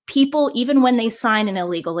 that people, even when they sign an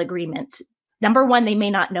illegal agreement, number one, they may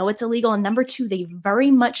not know it's illegal. And number two, they very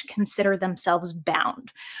much consider themselves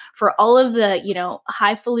bound. For all of the,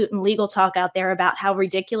 highfalutin legal talk out there about how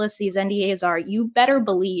ridiculous these NDAs are, you better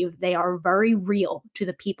believe they are very real to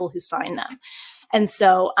the people who sign them. And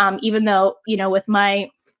so even though, with my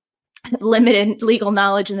limited legal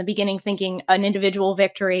knowledge in the beginning, thinking an individual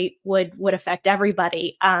victory would affect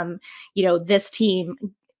everybody, this team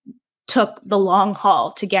took the long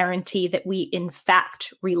haul to guarantee that we, in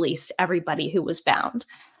fact, released everybody who was bound.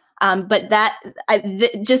 But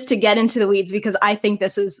just to get into the weeds, because I think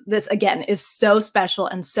this again is so special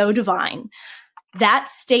and so divine. That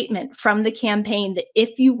statement from the campaign that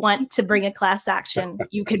if you want to bring a class action,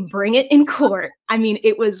 you can bring it in court. I mean,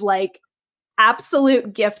 it was like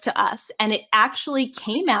absolute gift to us. And it actually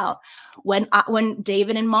came out when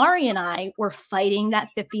David and Mari and I were fighting that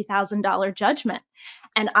 $50,000 judgment.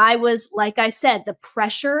 And I was, like I said, the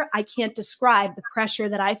pressure, I can't describe the pressure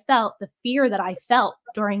that I felt, the fear that I felt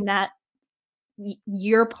during that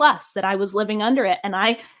year plus that I was living under it.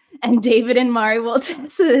 And David and Mari will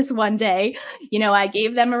attest to this one day. I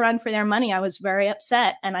gave them a run for their money. I was very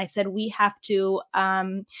upset. And I said, we have to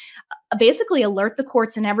basically alert the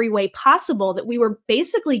courts in every way possible that we were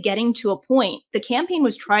basically getting to a point. The campaign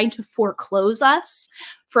was trying to foreclose us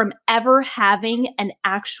from ever having an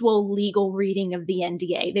actual legal reading of the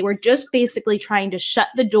NDA. They were just basically trying to shut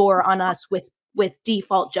the door on us with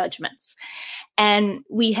default judgments. And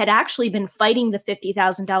we had actually been fighting the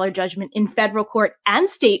 $50,000 judgment in federal court and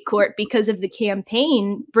state court because of the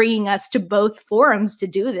campaign bringing us to both forums to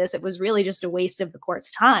do this. It was really just a waste of the court's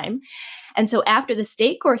time. And so after the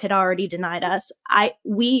state court had already denied us,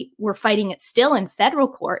 we were fighting it still in federal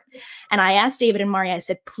court. And I asked David and Mari, I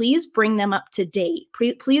said, please bring them up to date.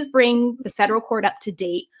 Please bring the federal court up to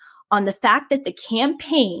date on the fact that the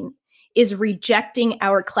campaign is rejecting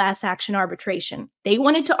our class action arbitration. They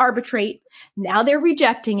wanted to arbitrate. Now they're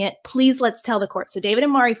rejecting it. Please, let's tell the court. So David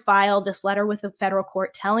and Mari filed this letter with the federal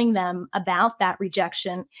court telling them about that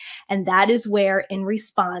rejection. And that is where, in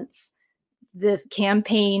response, the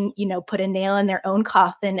campaign, put a nail in their own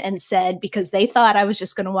coffin and said, because they thought I was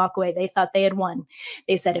just going to walk away. They thought they had won.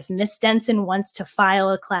 They said, if Miss Denson wants to file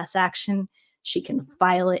a class action, she can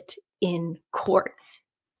file it in court.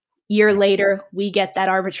 Year later, we get that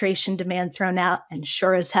arbitration demand thrown out, and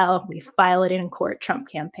sure as hell, we file it in court, Trump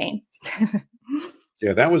campaign.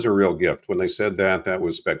 Yeah, that was a real gift. When they said that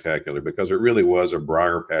was spectacular because it really was a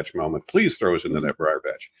briar patch moment. Please throw us into that briar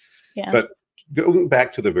patch. Yeah. But going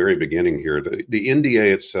back to the very beginning here, the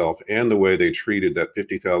NDA itself and the way they treated that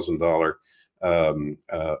 $50,000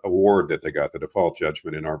 award that they got, the default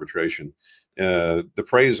judgment in arbitration, the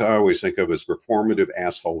phrase I always think of is performative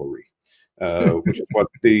assholery. Which is what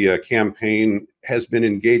the campaign has been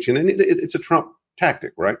engaged in. And it's a Trump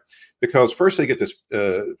tactic, right? Because first they get this,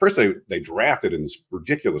 first they draft it in this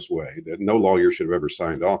ridiculous way that no lawyer should have ever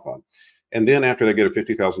signed off on. And then after they get a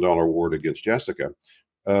 $50,000 award against Jessica,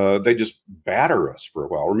 they just batter us for a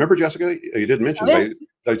while. Remember, Jessica, you didn't mention,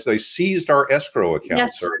 they seized our escrow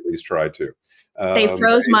accounts, yes. Or at least tried to. They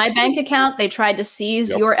froze my bank account. They tried to seize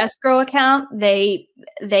your escrow account. They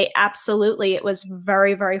absolutely, it was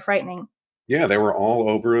very, very frightening. Yeah, they were all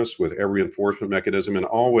over us with every enforcement mechanism. And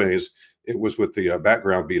always it was with the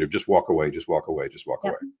background beat of just walk away, just walk away, just walk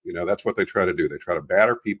away. That's what they try to do. They try to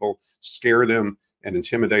batter people, scare them, and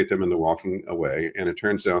intimidate them into walking away. And it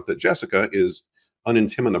turns out that Jessica is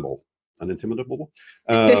unintimidable, cannot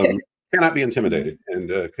be intimidated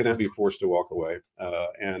and cannot be forced to walk away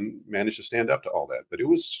and managed to stand up to all that. But it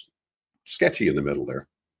was sketchy in the middle there.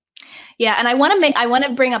 Yeah, and I want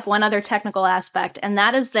to bring up one other technical aspect, and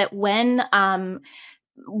that is that when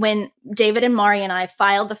David and Mari and I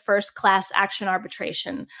filed the first class action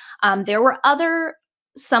arbitration, there were other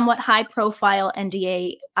somewhat high-profile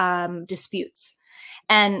NDA disputes.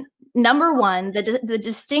 And number one, the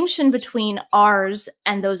distinction between ours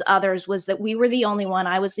and those others was that we were the only one,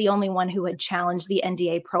 I was the only one who had challenged the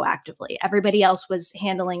NDA proactively. Everybody else was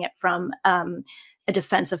handling it from a a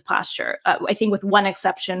defensive posture. I think with one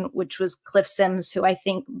exception, which was Cliff Sims, who I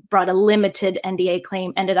think brought a limited NDA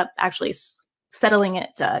claim, ended up actually settling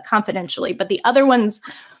it confidentially. But the other ones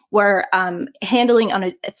were handling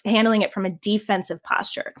it from a defensive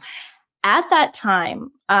posture. At that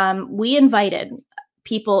time, we invited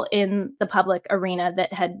people in the public arena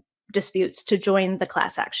that had disputes to join the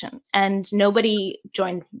class action, and nobody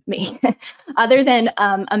joined me other than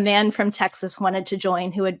a man from Texas wanted to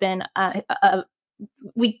join, who had been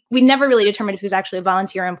we never really determined if he was actually a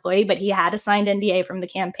volunteer employee, but he had a signed NDA from the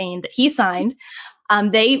campaign that he signed.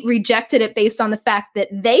 They rejected it based on the fact that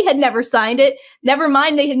they had never signed it. Never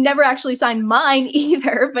mind, they had never actually signed mine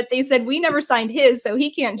either, but they said we never signed his, so he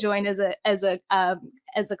can't join as a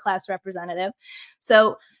class representative.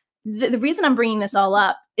 So the reason I'm bringing this all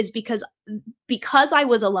up is because I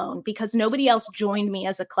was alone, because nobody else joined me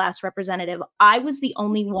as a class representative. I was the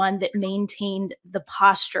only one that maintained the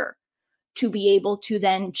posture to be able to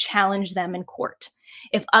then challenge them in court.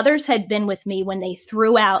 If others had been with me when they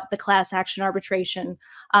threw out the class action arbitration,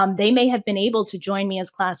 they may have been able to join me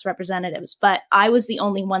as class representatives, but I was the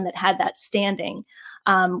only one that had that standing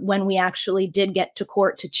when we actually did get to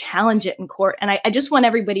court to challenge it in court. And I just want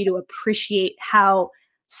everybody to appreciate how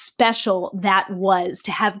special that was, to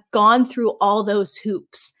have gone through all those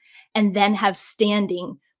hoops and then have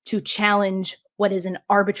standing to challenge what is an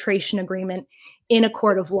arbitration agreement in a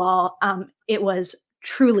court of law. It was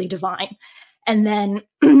truly divine. And then,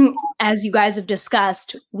 as you guys have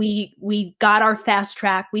discussed, we got our fast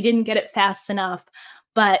track. We didn't get it fast enough,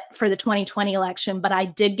 but for the 2020 election, but I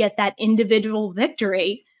did get that individual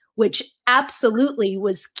victory, which absolutely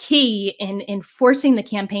was key in forcing the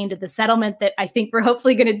campaign to the settlement that I think we're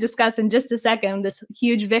hopefully going to discuss in just a second, this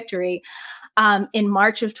huge victory in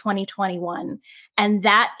March of 2021. And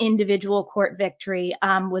that individual court victory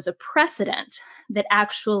was a precedent that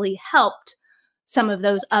actually helped some of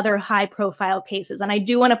those other high profile cases. And I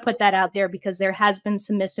do want to put that out there because there has been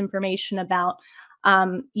some misinformation about,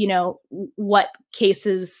 what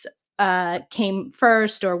cases came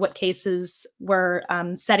first or what cases were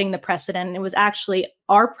setting the precedent. And it was actually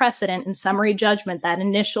our precedent in summary judgment, that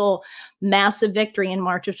initial massive victory in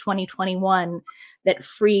March of 2021, that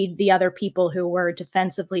freed the other people who were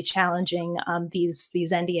defensively challenging these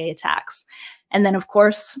NDA attacks. And then, of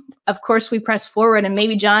course, we press forward. And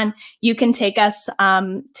maybe, John, you can take us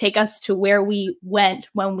to where we went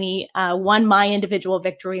when we won my individual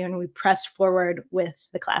victory and we pressed forward with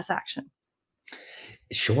the class action.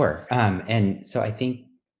 Sure. And so I think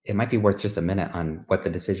it might be worth just a minute on what the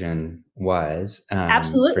decision was.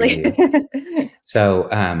 Absolutely. So,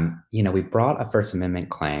 we brought a First Amendment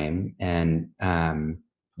claim. And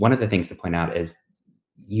one of the things to point out is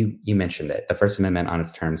you mentioned it. The First Amendment on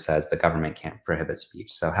its terms says the government can't prohibit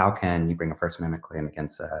speech. So how can you bring a First Amendment claim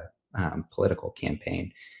against a political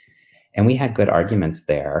campaign? And we had good arguments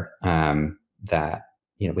there that,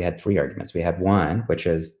 we had three arguments. We had one, which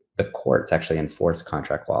is the courts actually enforce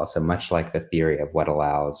contract law. So much like the theory of what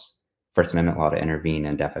allows First Amendment law to intervene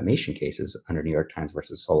in defamation cases under New York Times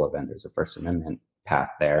versus Sullivan, there's a First Amendment path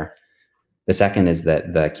there. The second is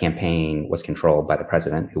that the campaign was controlled by the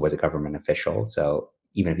president, who was a government official. So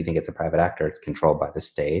even if you think it's a private actor, it's controlled by the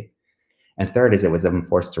state. And third is it was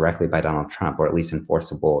enforced directly by Donald Trump, or at least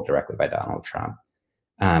enforceable directly by Donald Trump.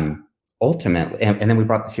 Ultimately, and then we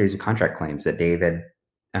brought the series of contract claims that David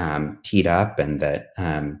teed up, and that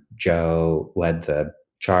Joe led the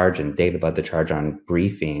charge and David led the charge on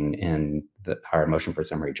briefing in our motion for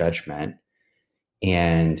summary judgment.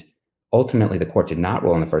 And ultimately, the court did not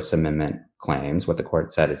rule on the First Amendment claims. What the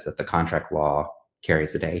court said is that the contract law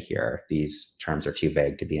carries the day here. These terms are too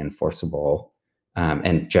vague to be enforceable.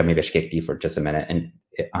 And Joe, maybe I should get to you for just a minute and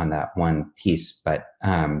on that one piece, but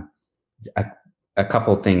a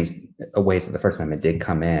couple of things, ways that the First Amendment did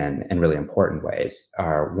come in really important ways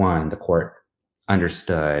are, one, the court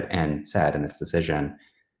understood and said in this decision,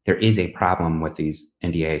 there is a problem with these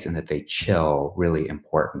NDAs and that they chill really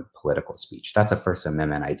important political speech. That's a First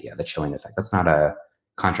Amendment idea, the chilling effect. That's not a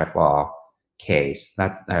contract law case.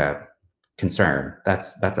 That's a concern.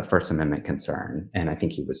 That's a First Amendment concern. And I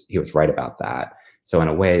think he was right about that. So in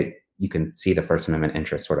a way, you can see the First Amendment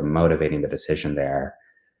interest sort of motivating the decision there.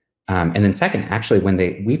 And then second, actually, when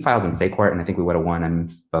we filed in state court, and I think we would have won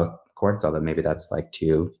in both courts, although maybe that's like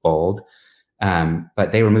too bold.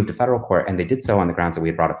 But they were moved to federal court, and they did so on the grounds that we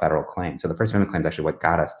had brought a federal claim. So the First Amendment claim is actually what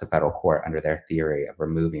got us to federal court under their theory of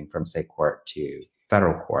removing from state court to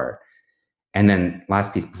federal court. And then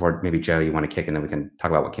last piece before maybe Joe, you want to kick, and then we can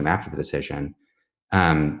talk about what came after the decision.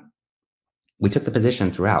 We took the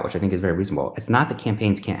position throughout, which I think is very reasonable. It's not that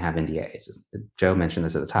campaigns can't have NDAs. Joe mentioned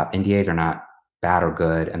this at the top. NDAs are not bad or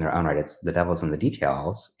good in their own right. It's the devil's in the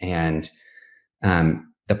details. And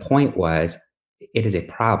the point was, it is a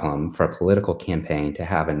problem for a political campaign to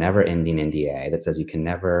have a never-ending NDA that says you can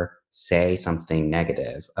never say something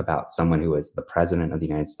negative about someone who is the president of the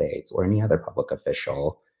United States or any other public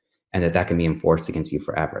official, and that can be enforced against you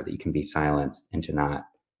forever, that you can be silenced into not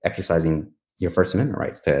exercising your First Amendment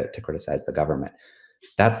rights to criticize the government.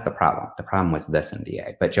 That's the problem. The problem was this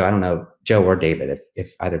NDA. But Joe, I don't know, Joe or David,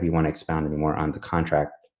 if either of you want to expound any more on the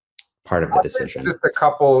contract part of the decision. Just a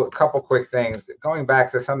couple quick things. Going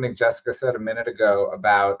back to something Jessica said a minute ago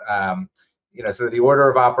about sort of the order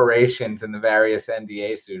of operations in the various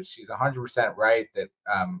NDA suits. She's 100% right that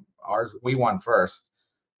we won first.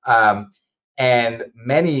 And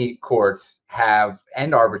many courts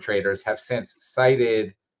and arbitrators have since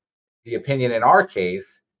cited the opinion in our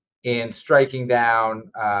case in striking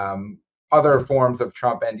down other forms of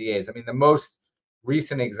Trump NDAs. I mean, the most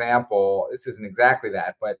recent example, this isn't exactly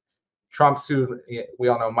that, but Trump sued, we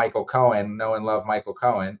all know Michael Cohen, know and love Michael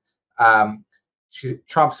Cohen.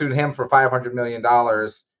 Trump sued him for $500 million.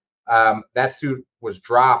 That suit was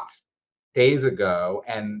dropped days ago,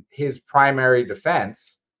 and his primary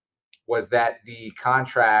defense was that the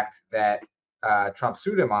contract that Trump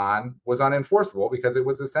sued him on was unenforceable because it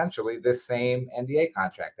was essentially this same NDA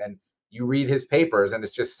contract. And you read his papers, and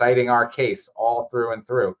it's just citing our case all through and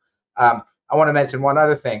through. I want to mention one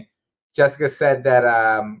other thing. Jessica said that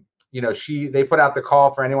they put out the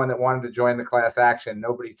call for anyone that wanted to join the class action.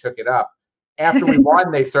 Nobody took it up. After we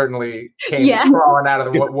won, they certainly came crawling out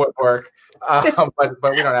of the woodwork. But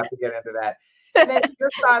we don't have to get into that. And then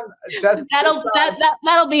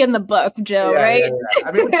that'll be in the book, Joe, right? Yeah.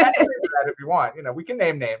 I mean, we can get into that if you want. We can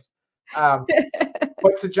name names.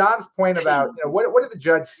 But to John's point about what did the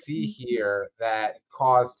judge see here that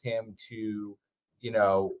caused him to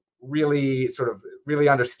really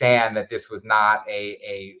understand that this was not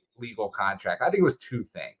a legal contract? I think it was two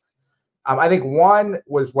things. I think one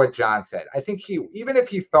was what John said. I think even if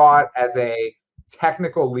he thought as a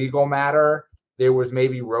technical legal matter there was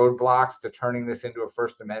maybe roadblocks to turning this into a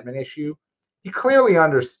First Amendment issue, he clearly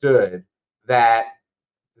understood that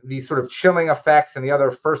these sort of chilling effects and the other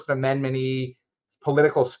First Amendment-y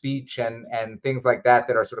political speech and things like that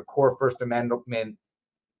are sort of core First Amendment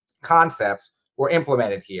concepts were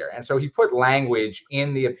implemented here. And so he put language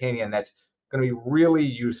in the opinion that's going to be really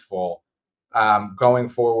useful going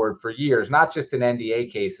forward for years, not just in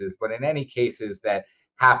NDA cases, but in any cases that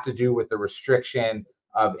have to do with the restriction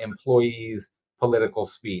of employees' political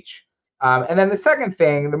speech. And then the second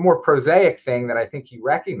thing, the more prosaic thing that I think he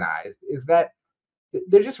recognized is that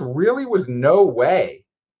there just really was no way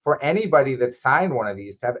for anybody that signed one of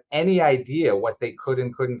these to have any idea what they could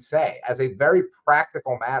and couldn't say as a very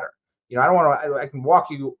practical matter. I can walk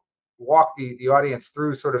the audience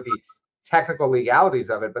through sort of the technical legalities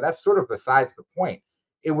of it, but that's sort of besides the point.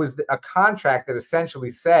 It was a contract that essentially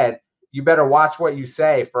said, you better watch what you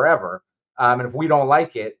say forever. And if we don't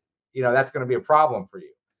like it, that's going to be a problem for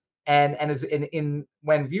you. And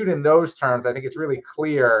when viewed in those terms, I think it's really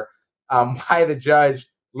clear why the judge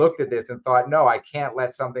looked at this and thought, no, I can't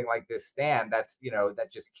let something like this stand. That's,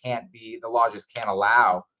 that just can't be, the law just can't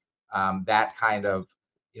allow that kind of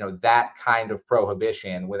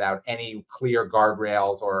prohibition without any clear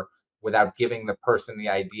guardrails or without giving the person the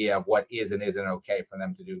idea of what is and isn't okay for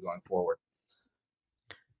them to do going forward.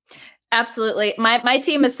 Absolutely. My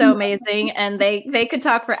team is so amazing, and they could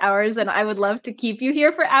talk for hours, and I would love to keep you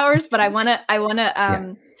here for hours, but I want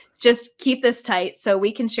to just keep this tight so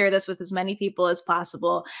we can share this with as many people as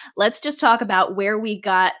possible. Let's just talk about where we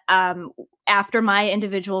got after my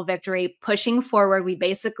individual victory. Pushing forward, we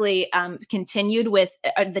basically continued with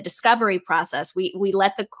the discovery process. We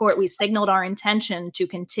let the court, we signaled our intention to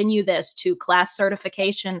continue this to class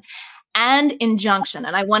certification and injunction.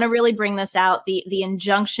 And I want to really bring this out, the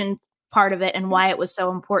injunction part of it and why it was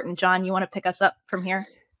so important. John, you want to pick us up from here?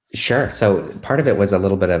 Sure. So part of it was a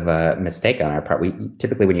little bit of a mistake on our part. We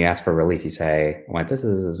typically, when you ask for relief, you say, well, this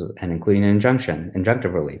is and including an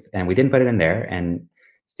injunctive relief. And we didn't put it in there and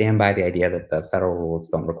stand by the idea that the federal rules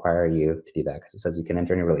don't require you to do that because it says you can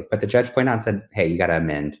enter any relief. But the judge pointed out and said, hey, you got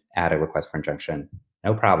to add a request for injunction.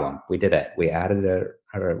 No problem. We did it. We added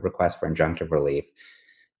a request for injunctive relief.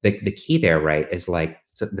 The key there, right, is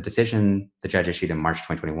so the decision the judge issued in March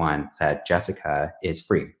 2021 said Jessica is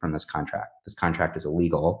free from this contract. This contract is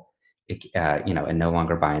illegal. It no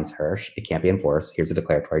longer binds her. It can't be enforced. Here's a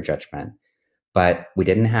declaratory judgment. But we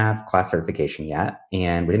didn't have class certification yet,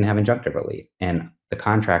 and we didn't have injunctive relief. And the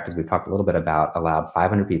contract, as we talked a little bit about, allowed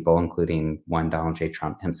 500 people, including one Donald J.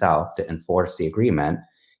 Trump himself, to enforce the agreement,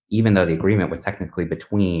 even though the agreement was technically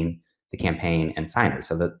between the campaign and signers.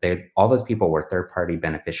 So that all those people were third-party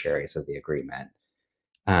beneficiaries of the agreement.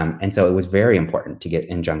 And so it was very important to get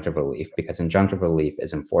injunctive relief, because injunctive relief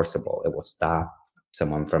is enforceable. It will stop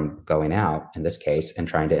someone from going out, in this case, and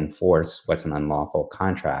trying to enforce what's an unlawful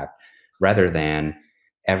contract, rather than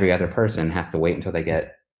every other person has to wait until they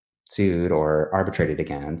get sued or arbitrated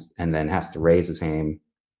against, and then has to raise the same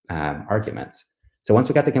arguments. So once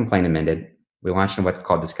we got the complaint amended, we launched in what's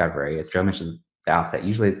called discovery. As Joe mentioned at the outset,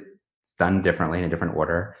 usually it's done differently in a different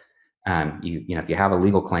order. You know, if you have a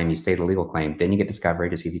legal claim, you state a legal claim, then you get discovery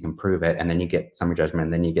to see if you can prove it, and then you get summary judgment,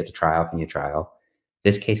 and then you get to trial if you need trial.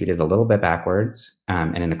 This case, we did a little bit backwards.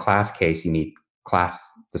 And in a class case, you need class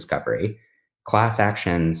discovery. Class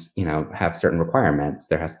actions, you know, have certain requirements.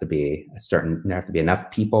 There have to be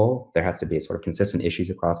enough people. There has to be sort of consistent issues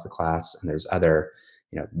across the class. And there's other,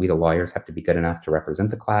 you know, we the lawyers have to be good enough to represent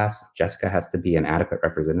the class. Jessica has to be an adequate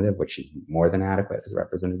representative, which she's more than adequate as a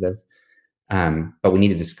representative. But we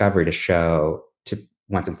needed discovery to show, to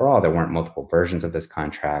once and for all, there weren't multiple versions of this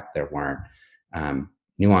contract. There weren't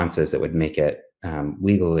nuances that would make it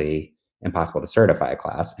legally impossible to certify a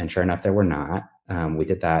class. And sure enough, there were not. We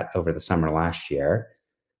did that over the summer last year.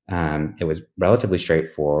 It was relatively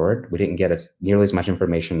straightforward. We didn't get nearly as much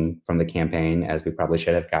information from the campaign as we probably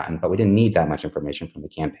should have gotten, but we didn't need that much information from the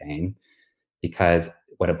campaign, because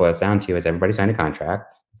what it boils down to is everybody signed a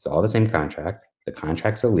contract. It's all the same contract. The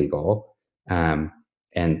contract's illegal.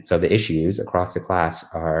 And so the issues across the class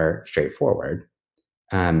are straightforward.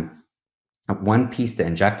 One piece to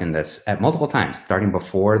inject in this at multiple times, starting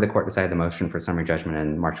before the court decided the motion for summary judgment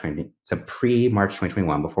in pre-March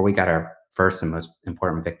 2021, before we got our first and most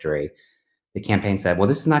important victory, the campaign said, well,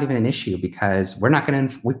 this is not even an issue because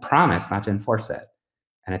we promise not to enforce it.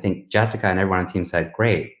 And I think Jessica and everyone on the team said,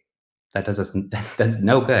 great, that does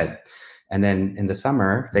no good. And then in the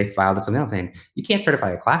summer, they filed something else saying, you can't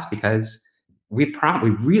certify a class because we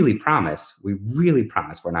really promise we're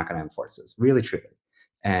not going to enforce this, really, truly.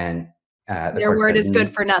 And their word is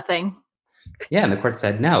good for nothing. Yeah, and the court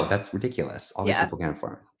said, no, that's ridiculous. All these people can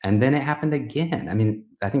enforce. And then it happened again. I mean,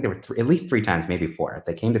 I think there were at least 3 times, maybe 4.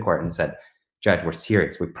 They came to court and said, Judge, we're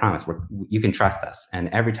serious. We promise. You can trust us. And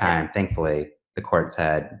every time, thankfully, the court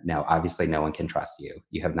said, no, obviously no one can trust you.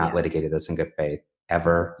 You have not litigated this in good faith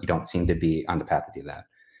ever. You don't seem to be on the path to do that.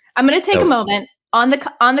 I'm going to take a moment on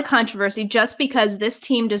the controversy, just because this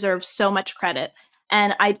team deserves so much credit.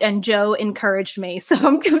 And Joe encouraged me, so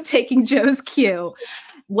I'm taking Joe's cue.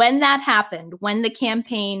 When that happened, when the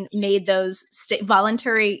campaign made those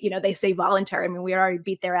voluntary, you know, they say voluntary. I mean, we already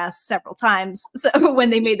beat their ass several times. So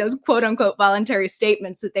when they made those quote unquote voluntary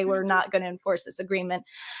statements that they were not going to enforce this agreement,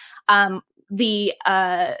 the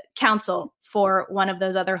counsel for one of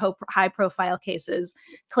those other high profile cases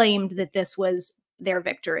claimed that this was their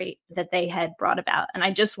victory that they had brought about. And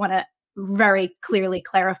I just want to very clearly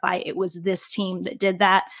clarify, it was this team that did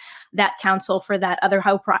that. That counsel for that other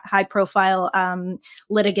high profile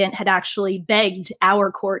litigant had actually begged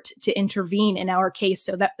our court to intervene in our case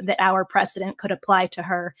so that our precedent could apply to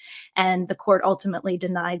her. And the court ultimately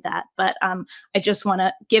denied that. But I just want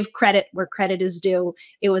to give credit where credit is due.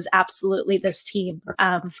 It was absolutely this team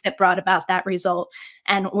that brought about that result.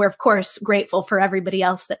 And we're, of course, grateful for everybody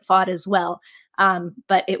else that fought as well.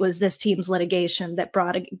 But it was this team's litigation that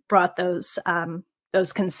brought those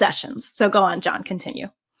concessions. So go on, John, continue.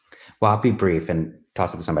 Well, I'll be brief and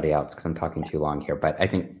toss it to somebody else because I'm talking too long here. But I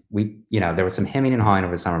think there was some hemming and hawing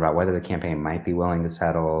over the summer about whether the campaign might be willing to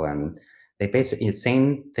settle. And they basically,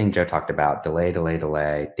 same thing Joe talked about, delay.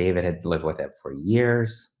 David had lived with it for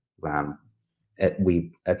years.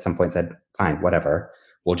 We at some point said, fine, whatever.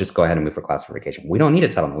 We'll just go ahead and move for class certification. We don't need a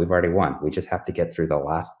settlement. We've already won. We just have to get through the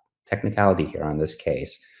last technicality here on this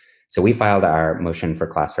case. So we filed our motion for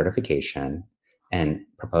class certification and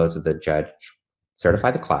proposed that the judge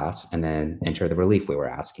certify the class and then enter the relief we were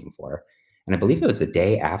asking for. And I believe it was the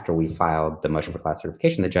day after we filed the motion for class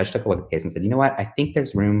certification, the judge took a look at the case and said, you know what, I think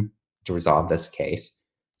there's room to resolve this case.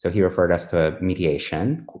 So he referred us to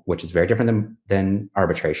mediation, which is very different than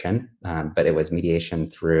arbitration, but it was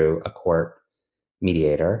mediation through a court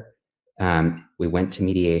mediator. We went to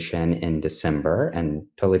mediation in December and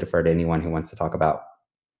totally defer to anyone who wants to talk about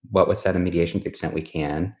what was said in mediation to the extent we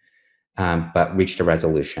can, but reached a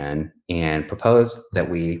resolution and proposed that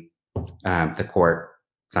the court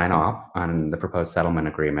sign off on the proposed settlement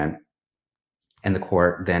agreement. And the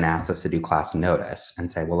court then asked us to do class notice and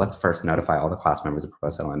say, well, let's first notify all the class members of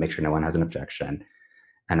proposed settlement, make sure no one has an objection.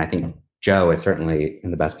 And I think Joe is certainly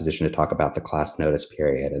in the best position to talk about the class notice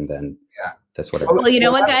period, and then that's what. Well, you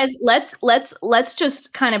know what, guys? Let's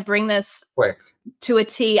just kind of bring this quick to a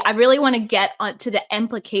T. I really want to get on to the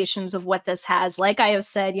implications of what this has. Like I have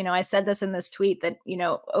said, you know, I said this in this tweet that, you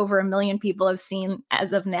know, over 1 million people have seen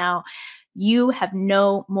as of now. You have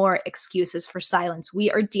no more excuses for silence. We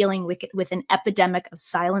are dealing with an epidemic of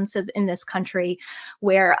silence in this country,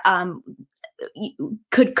 where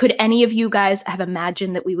could any of you guys have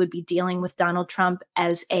imagined that we would be dealing with Donald Trump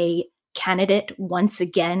as a candidate once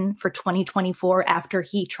again for 2024 after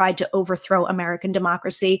he tried to overthrow American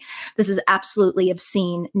democracy? This is absolutely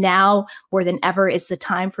obscene. Now more than ever is the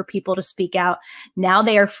time for people to speak out. Now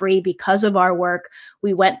they are free because of our work.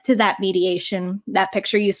 We went to that mediation, that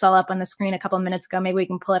picture you saw up on the screen a couple of minutes ago. Maybe we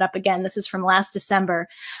can pull it up again. This is from last December,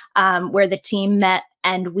 where the team met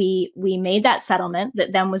and we made that settlement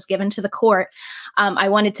that then was given to the court. I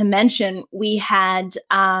wanted to mention we had,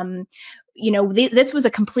 you know, this was a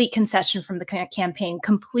complete concession from the campaign,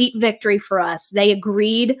 complete victory for us. They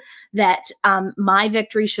agreed that my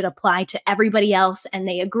victory should apply to everybody else, and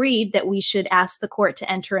they agreed that we should ask the court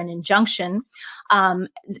to enter an injunction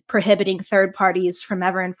prohibiting third parties from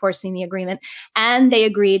ever enforcing the agreement. And they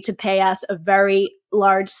agreed to pay us a very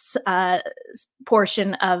large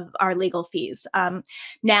portion of our legal fees.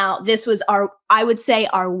 Now, this was I would say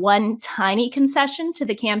our one tiny concession to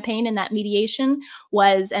the campaign in that mediation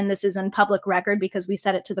was, and this is in public record because we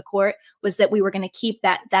said it to the court, was that we were going to keep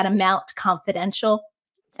that amount confidential.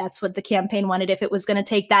 That's what the campaign wanted. If it was going to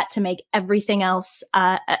take that to make everything else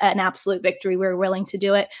an absolute victory, we were willing to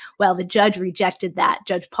do it. Well, the judge rejected that.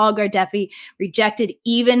 Judge Paul Gardeffi rejected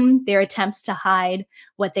even their attempts to hide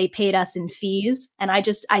what they paid us in fees. And I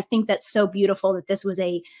think that's so beautiful that this was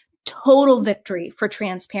a total victory for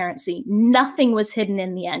transparency. Nothing was hidden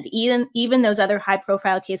in the end. Even those other high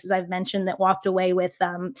profile cases I've mentioned that walked away with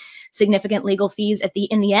significant legal fees,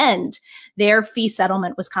 in the end, their fee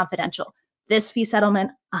settlement was confidential. This fee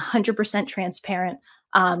settlement, 100% transparent.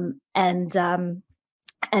 And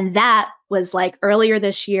that was like earlier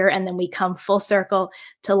this year. And then we come full circle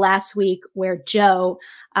to last week where Joe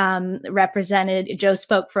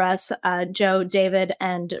spoke for us. Joe, David,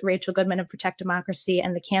 and Rachel Goodman of Protect Democracy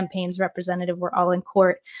and the campaign's representative were all in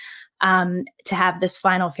court to have this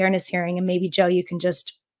final fairness hearing. And maybe, Joe, you can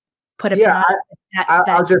just put it.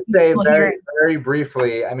 I'll just say very, very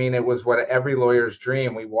briefly. I mean, it was what every lawyer's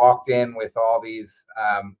dream. We walked in with all these,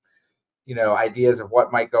 you know, ideas of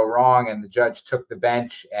what might go wrong, and the judge took the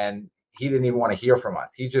bench, and he didn't even want to hear from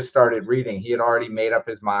us. He just started reading. He had already made up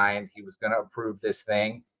his mind. He was going to approve this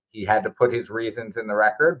thing. He had to put his reasons in the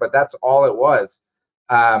record, but that's all it was.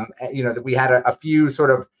 You know, that we had a few sort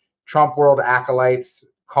of Trump world acolytes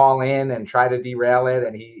call in and try to derail it,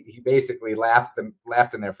 and he basically laughed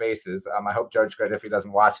in their faces. I hope Judge Gardeffi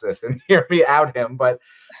doesn't watch this and hear me out him, but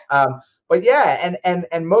yeah,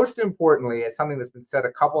 and most importantly, it's something that's been said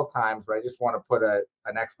a couple of times, but I just want to put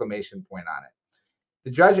an exclamation point on it.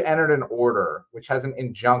 The judge entered an order which has an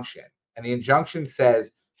injunction, and the injunction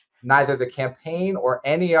says neither the campaign or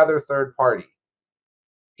any other third party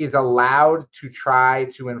is allowed to try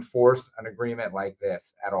to enforce an agreement like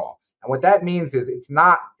this at all. And what that means is it's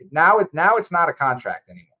not now it's not a contract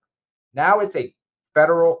anymore. Now it's a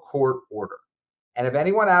federal court order. And if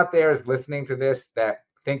anyone out there is listening to this that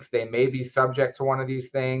thinks they may be subject to one of these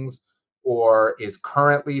things or is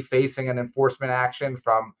currently facing an enforcement action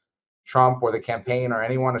from Trump or the campaign or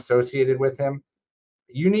anyone associated with him,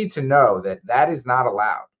 you need to know that that is not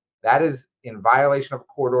allowed. That is in violation of a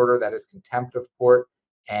court order. That is contempt of court.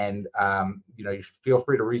 And, you know, you should feel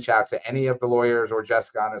free to reach out to any of the lawyers or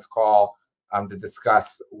Jessica on this call to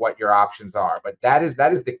discuss what your options are. But that is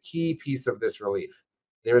the key piece of this relief.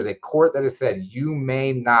 There is a court that has said you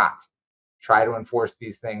may not try to enforce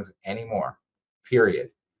these things anymore,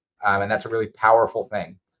 period. And that's a really powerful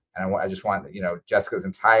thing. And I just want, you know, Jessica's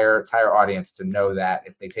entire audience to know that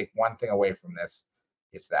if they take one thing away from this,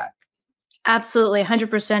 it's that. Absolutely.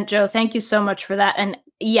 100%, Joe. Thank you so much for that. And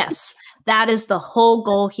yes, that is the whole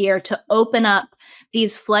goal here, to open up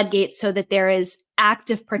these floodgates so that there is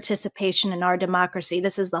active participation in our democracy.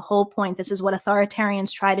 This is the whole point. This is what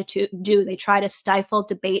authoritarians try to do. They try to stifle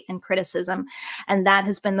debate and criticism. And that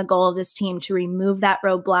has been the goal of this team, to remove that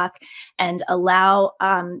roadblock and allow,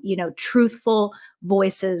 you know, truthful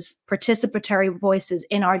voices, participatory voices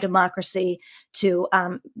in our democracy to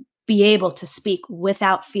be able to speak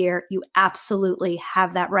without fear. You absolutely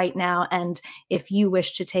have that right now. And if you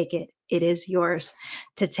wish to take it, it is yours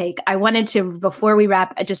to take. I wanted to, before we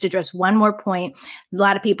wrap, just address one more point. A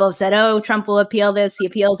lot of people have said, oh, Trump will appeal this. He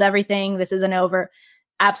appeals everything. This isn't over.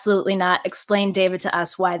 Absolutely not. Explain, David, to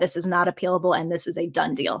us why this is not appealable and this is a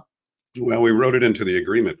done deal. Well, we wrote it into the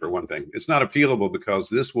agreement for one thing. It's not appealable because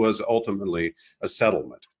this was ultimately a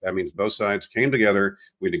settlement. That means both sides came together,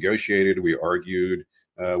 we negotiated, we argued,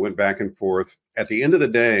 went back and forth. At the end of the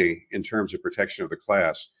day, in terms of protection of the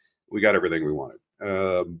class, we got everything we wanted.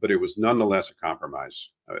 But it was nonetheless a compromise.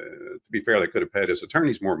 To be fair, they could have paid us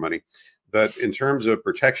attorneys more money. But in terms of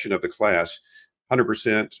protection of the class,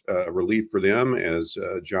 100% relief for them, as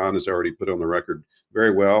John has already put on the record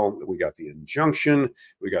very well. We got the injunction,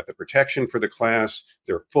 we got the protection for the class.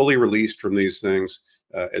 They're fully released from these things.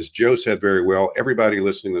 As Joe said very well, everybody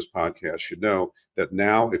listening to this podcast should know that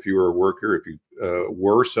now, if you were a worker, if you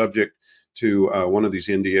were subject to one of these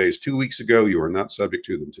NDAs 2 weeks ago, you are not subject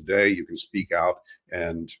to them today. You can speak out,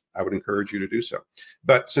 and I would encourage you to do so.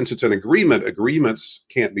 But since it's an agreement, agreements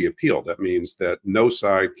can't be appealed. That means that no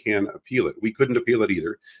side can appeal it. We couldn't appeal it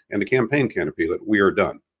either, and the campaign can't appeal it. We are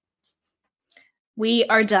done. We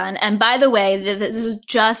are done. And by the way, this is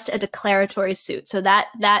just a declaratory suit. So that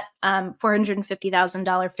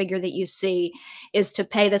 $450,000 figure that you see is to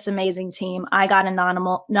pay this amazing team. I got a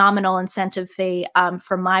nominal incentive fee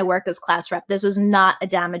for my work as class rep. This was not a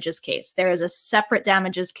damages case. There is a separate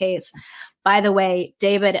damages case. By the way,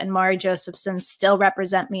 David and Mari Josephson still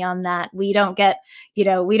represent me on that. We don't get, we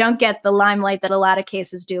don't get the limelight that a lot of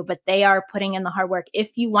cases do, but they are putting in the hard work.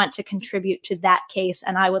 If you want to contribute to that case,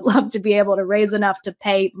 and I would love to be able to raise enough to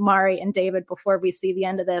pay Mari and David before we see the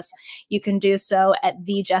end of this, you can do so at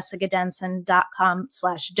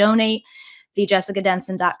thejessicadenson.com/donate.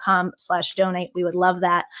 thejessicadenson.com/donate. We would love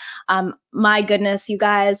that. My goodness, you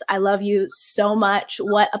guys, I love you so much.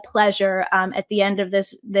 What a pleasure at the end of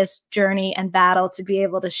this journey and battle to be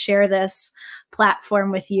able to share this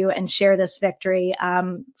platform with you and share this victory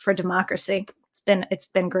for democracy. It's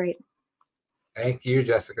been great. Thank you,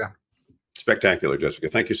 Jessica. Spectacular, Jessica.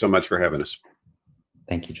 Thank you so much for having us.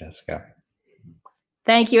 Thank you, Jessica.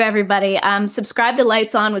 Thank you, everybody. Subscribe to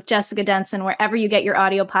Lights On with Jessica Denson wherever you get your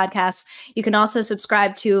audio podcasts. You can also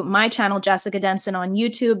subscribe to my channel, Jessica Denson, on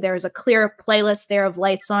YouTube. There's a clear playlist there of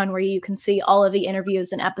Lights On where you can see all of the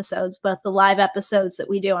interviews and episodes, both the live episodes that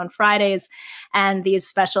we do on Fridays and these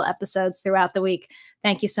special episodes throughout the week.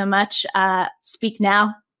 Thank you so much. Speak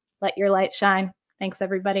now. Let your light shine. Thanks,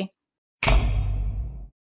 everybody.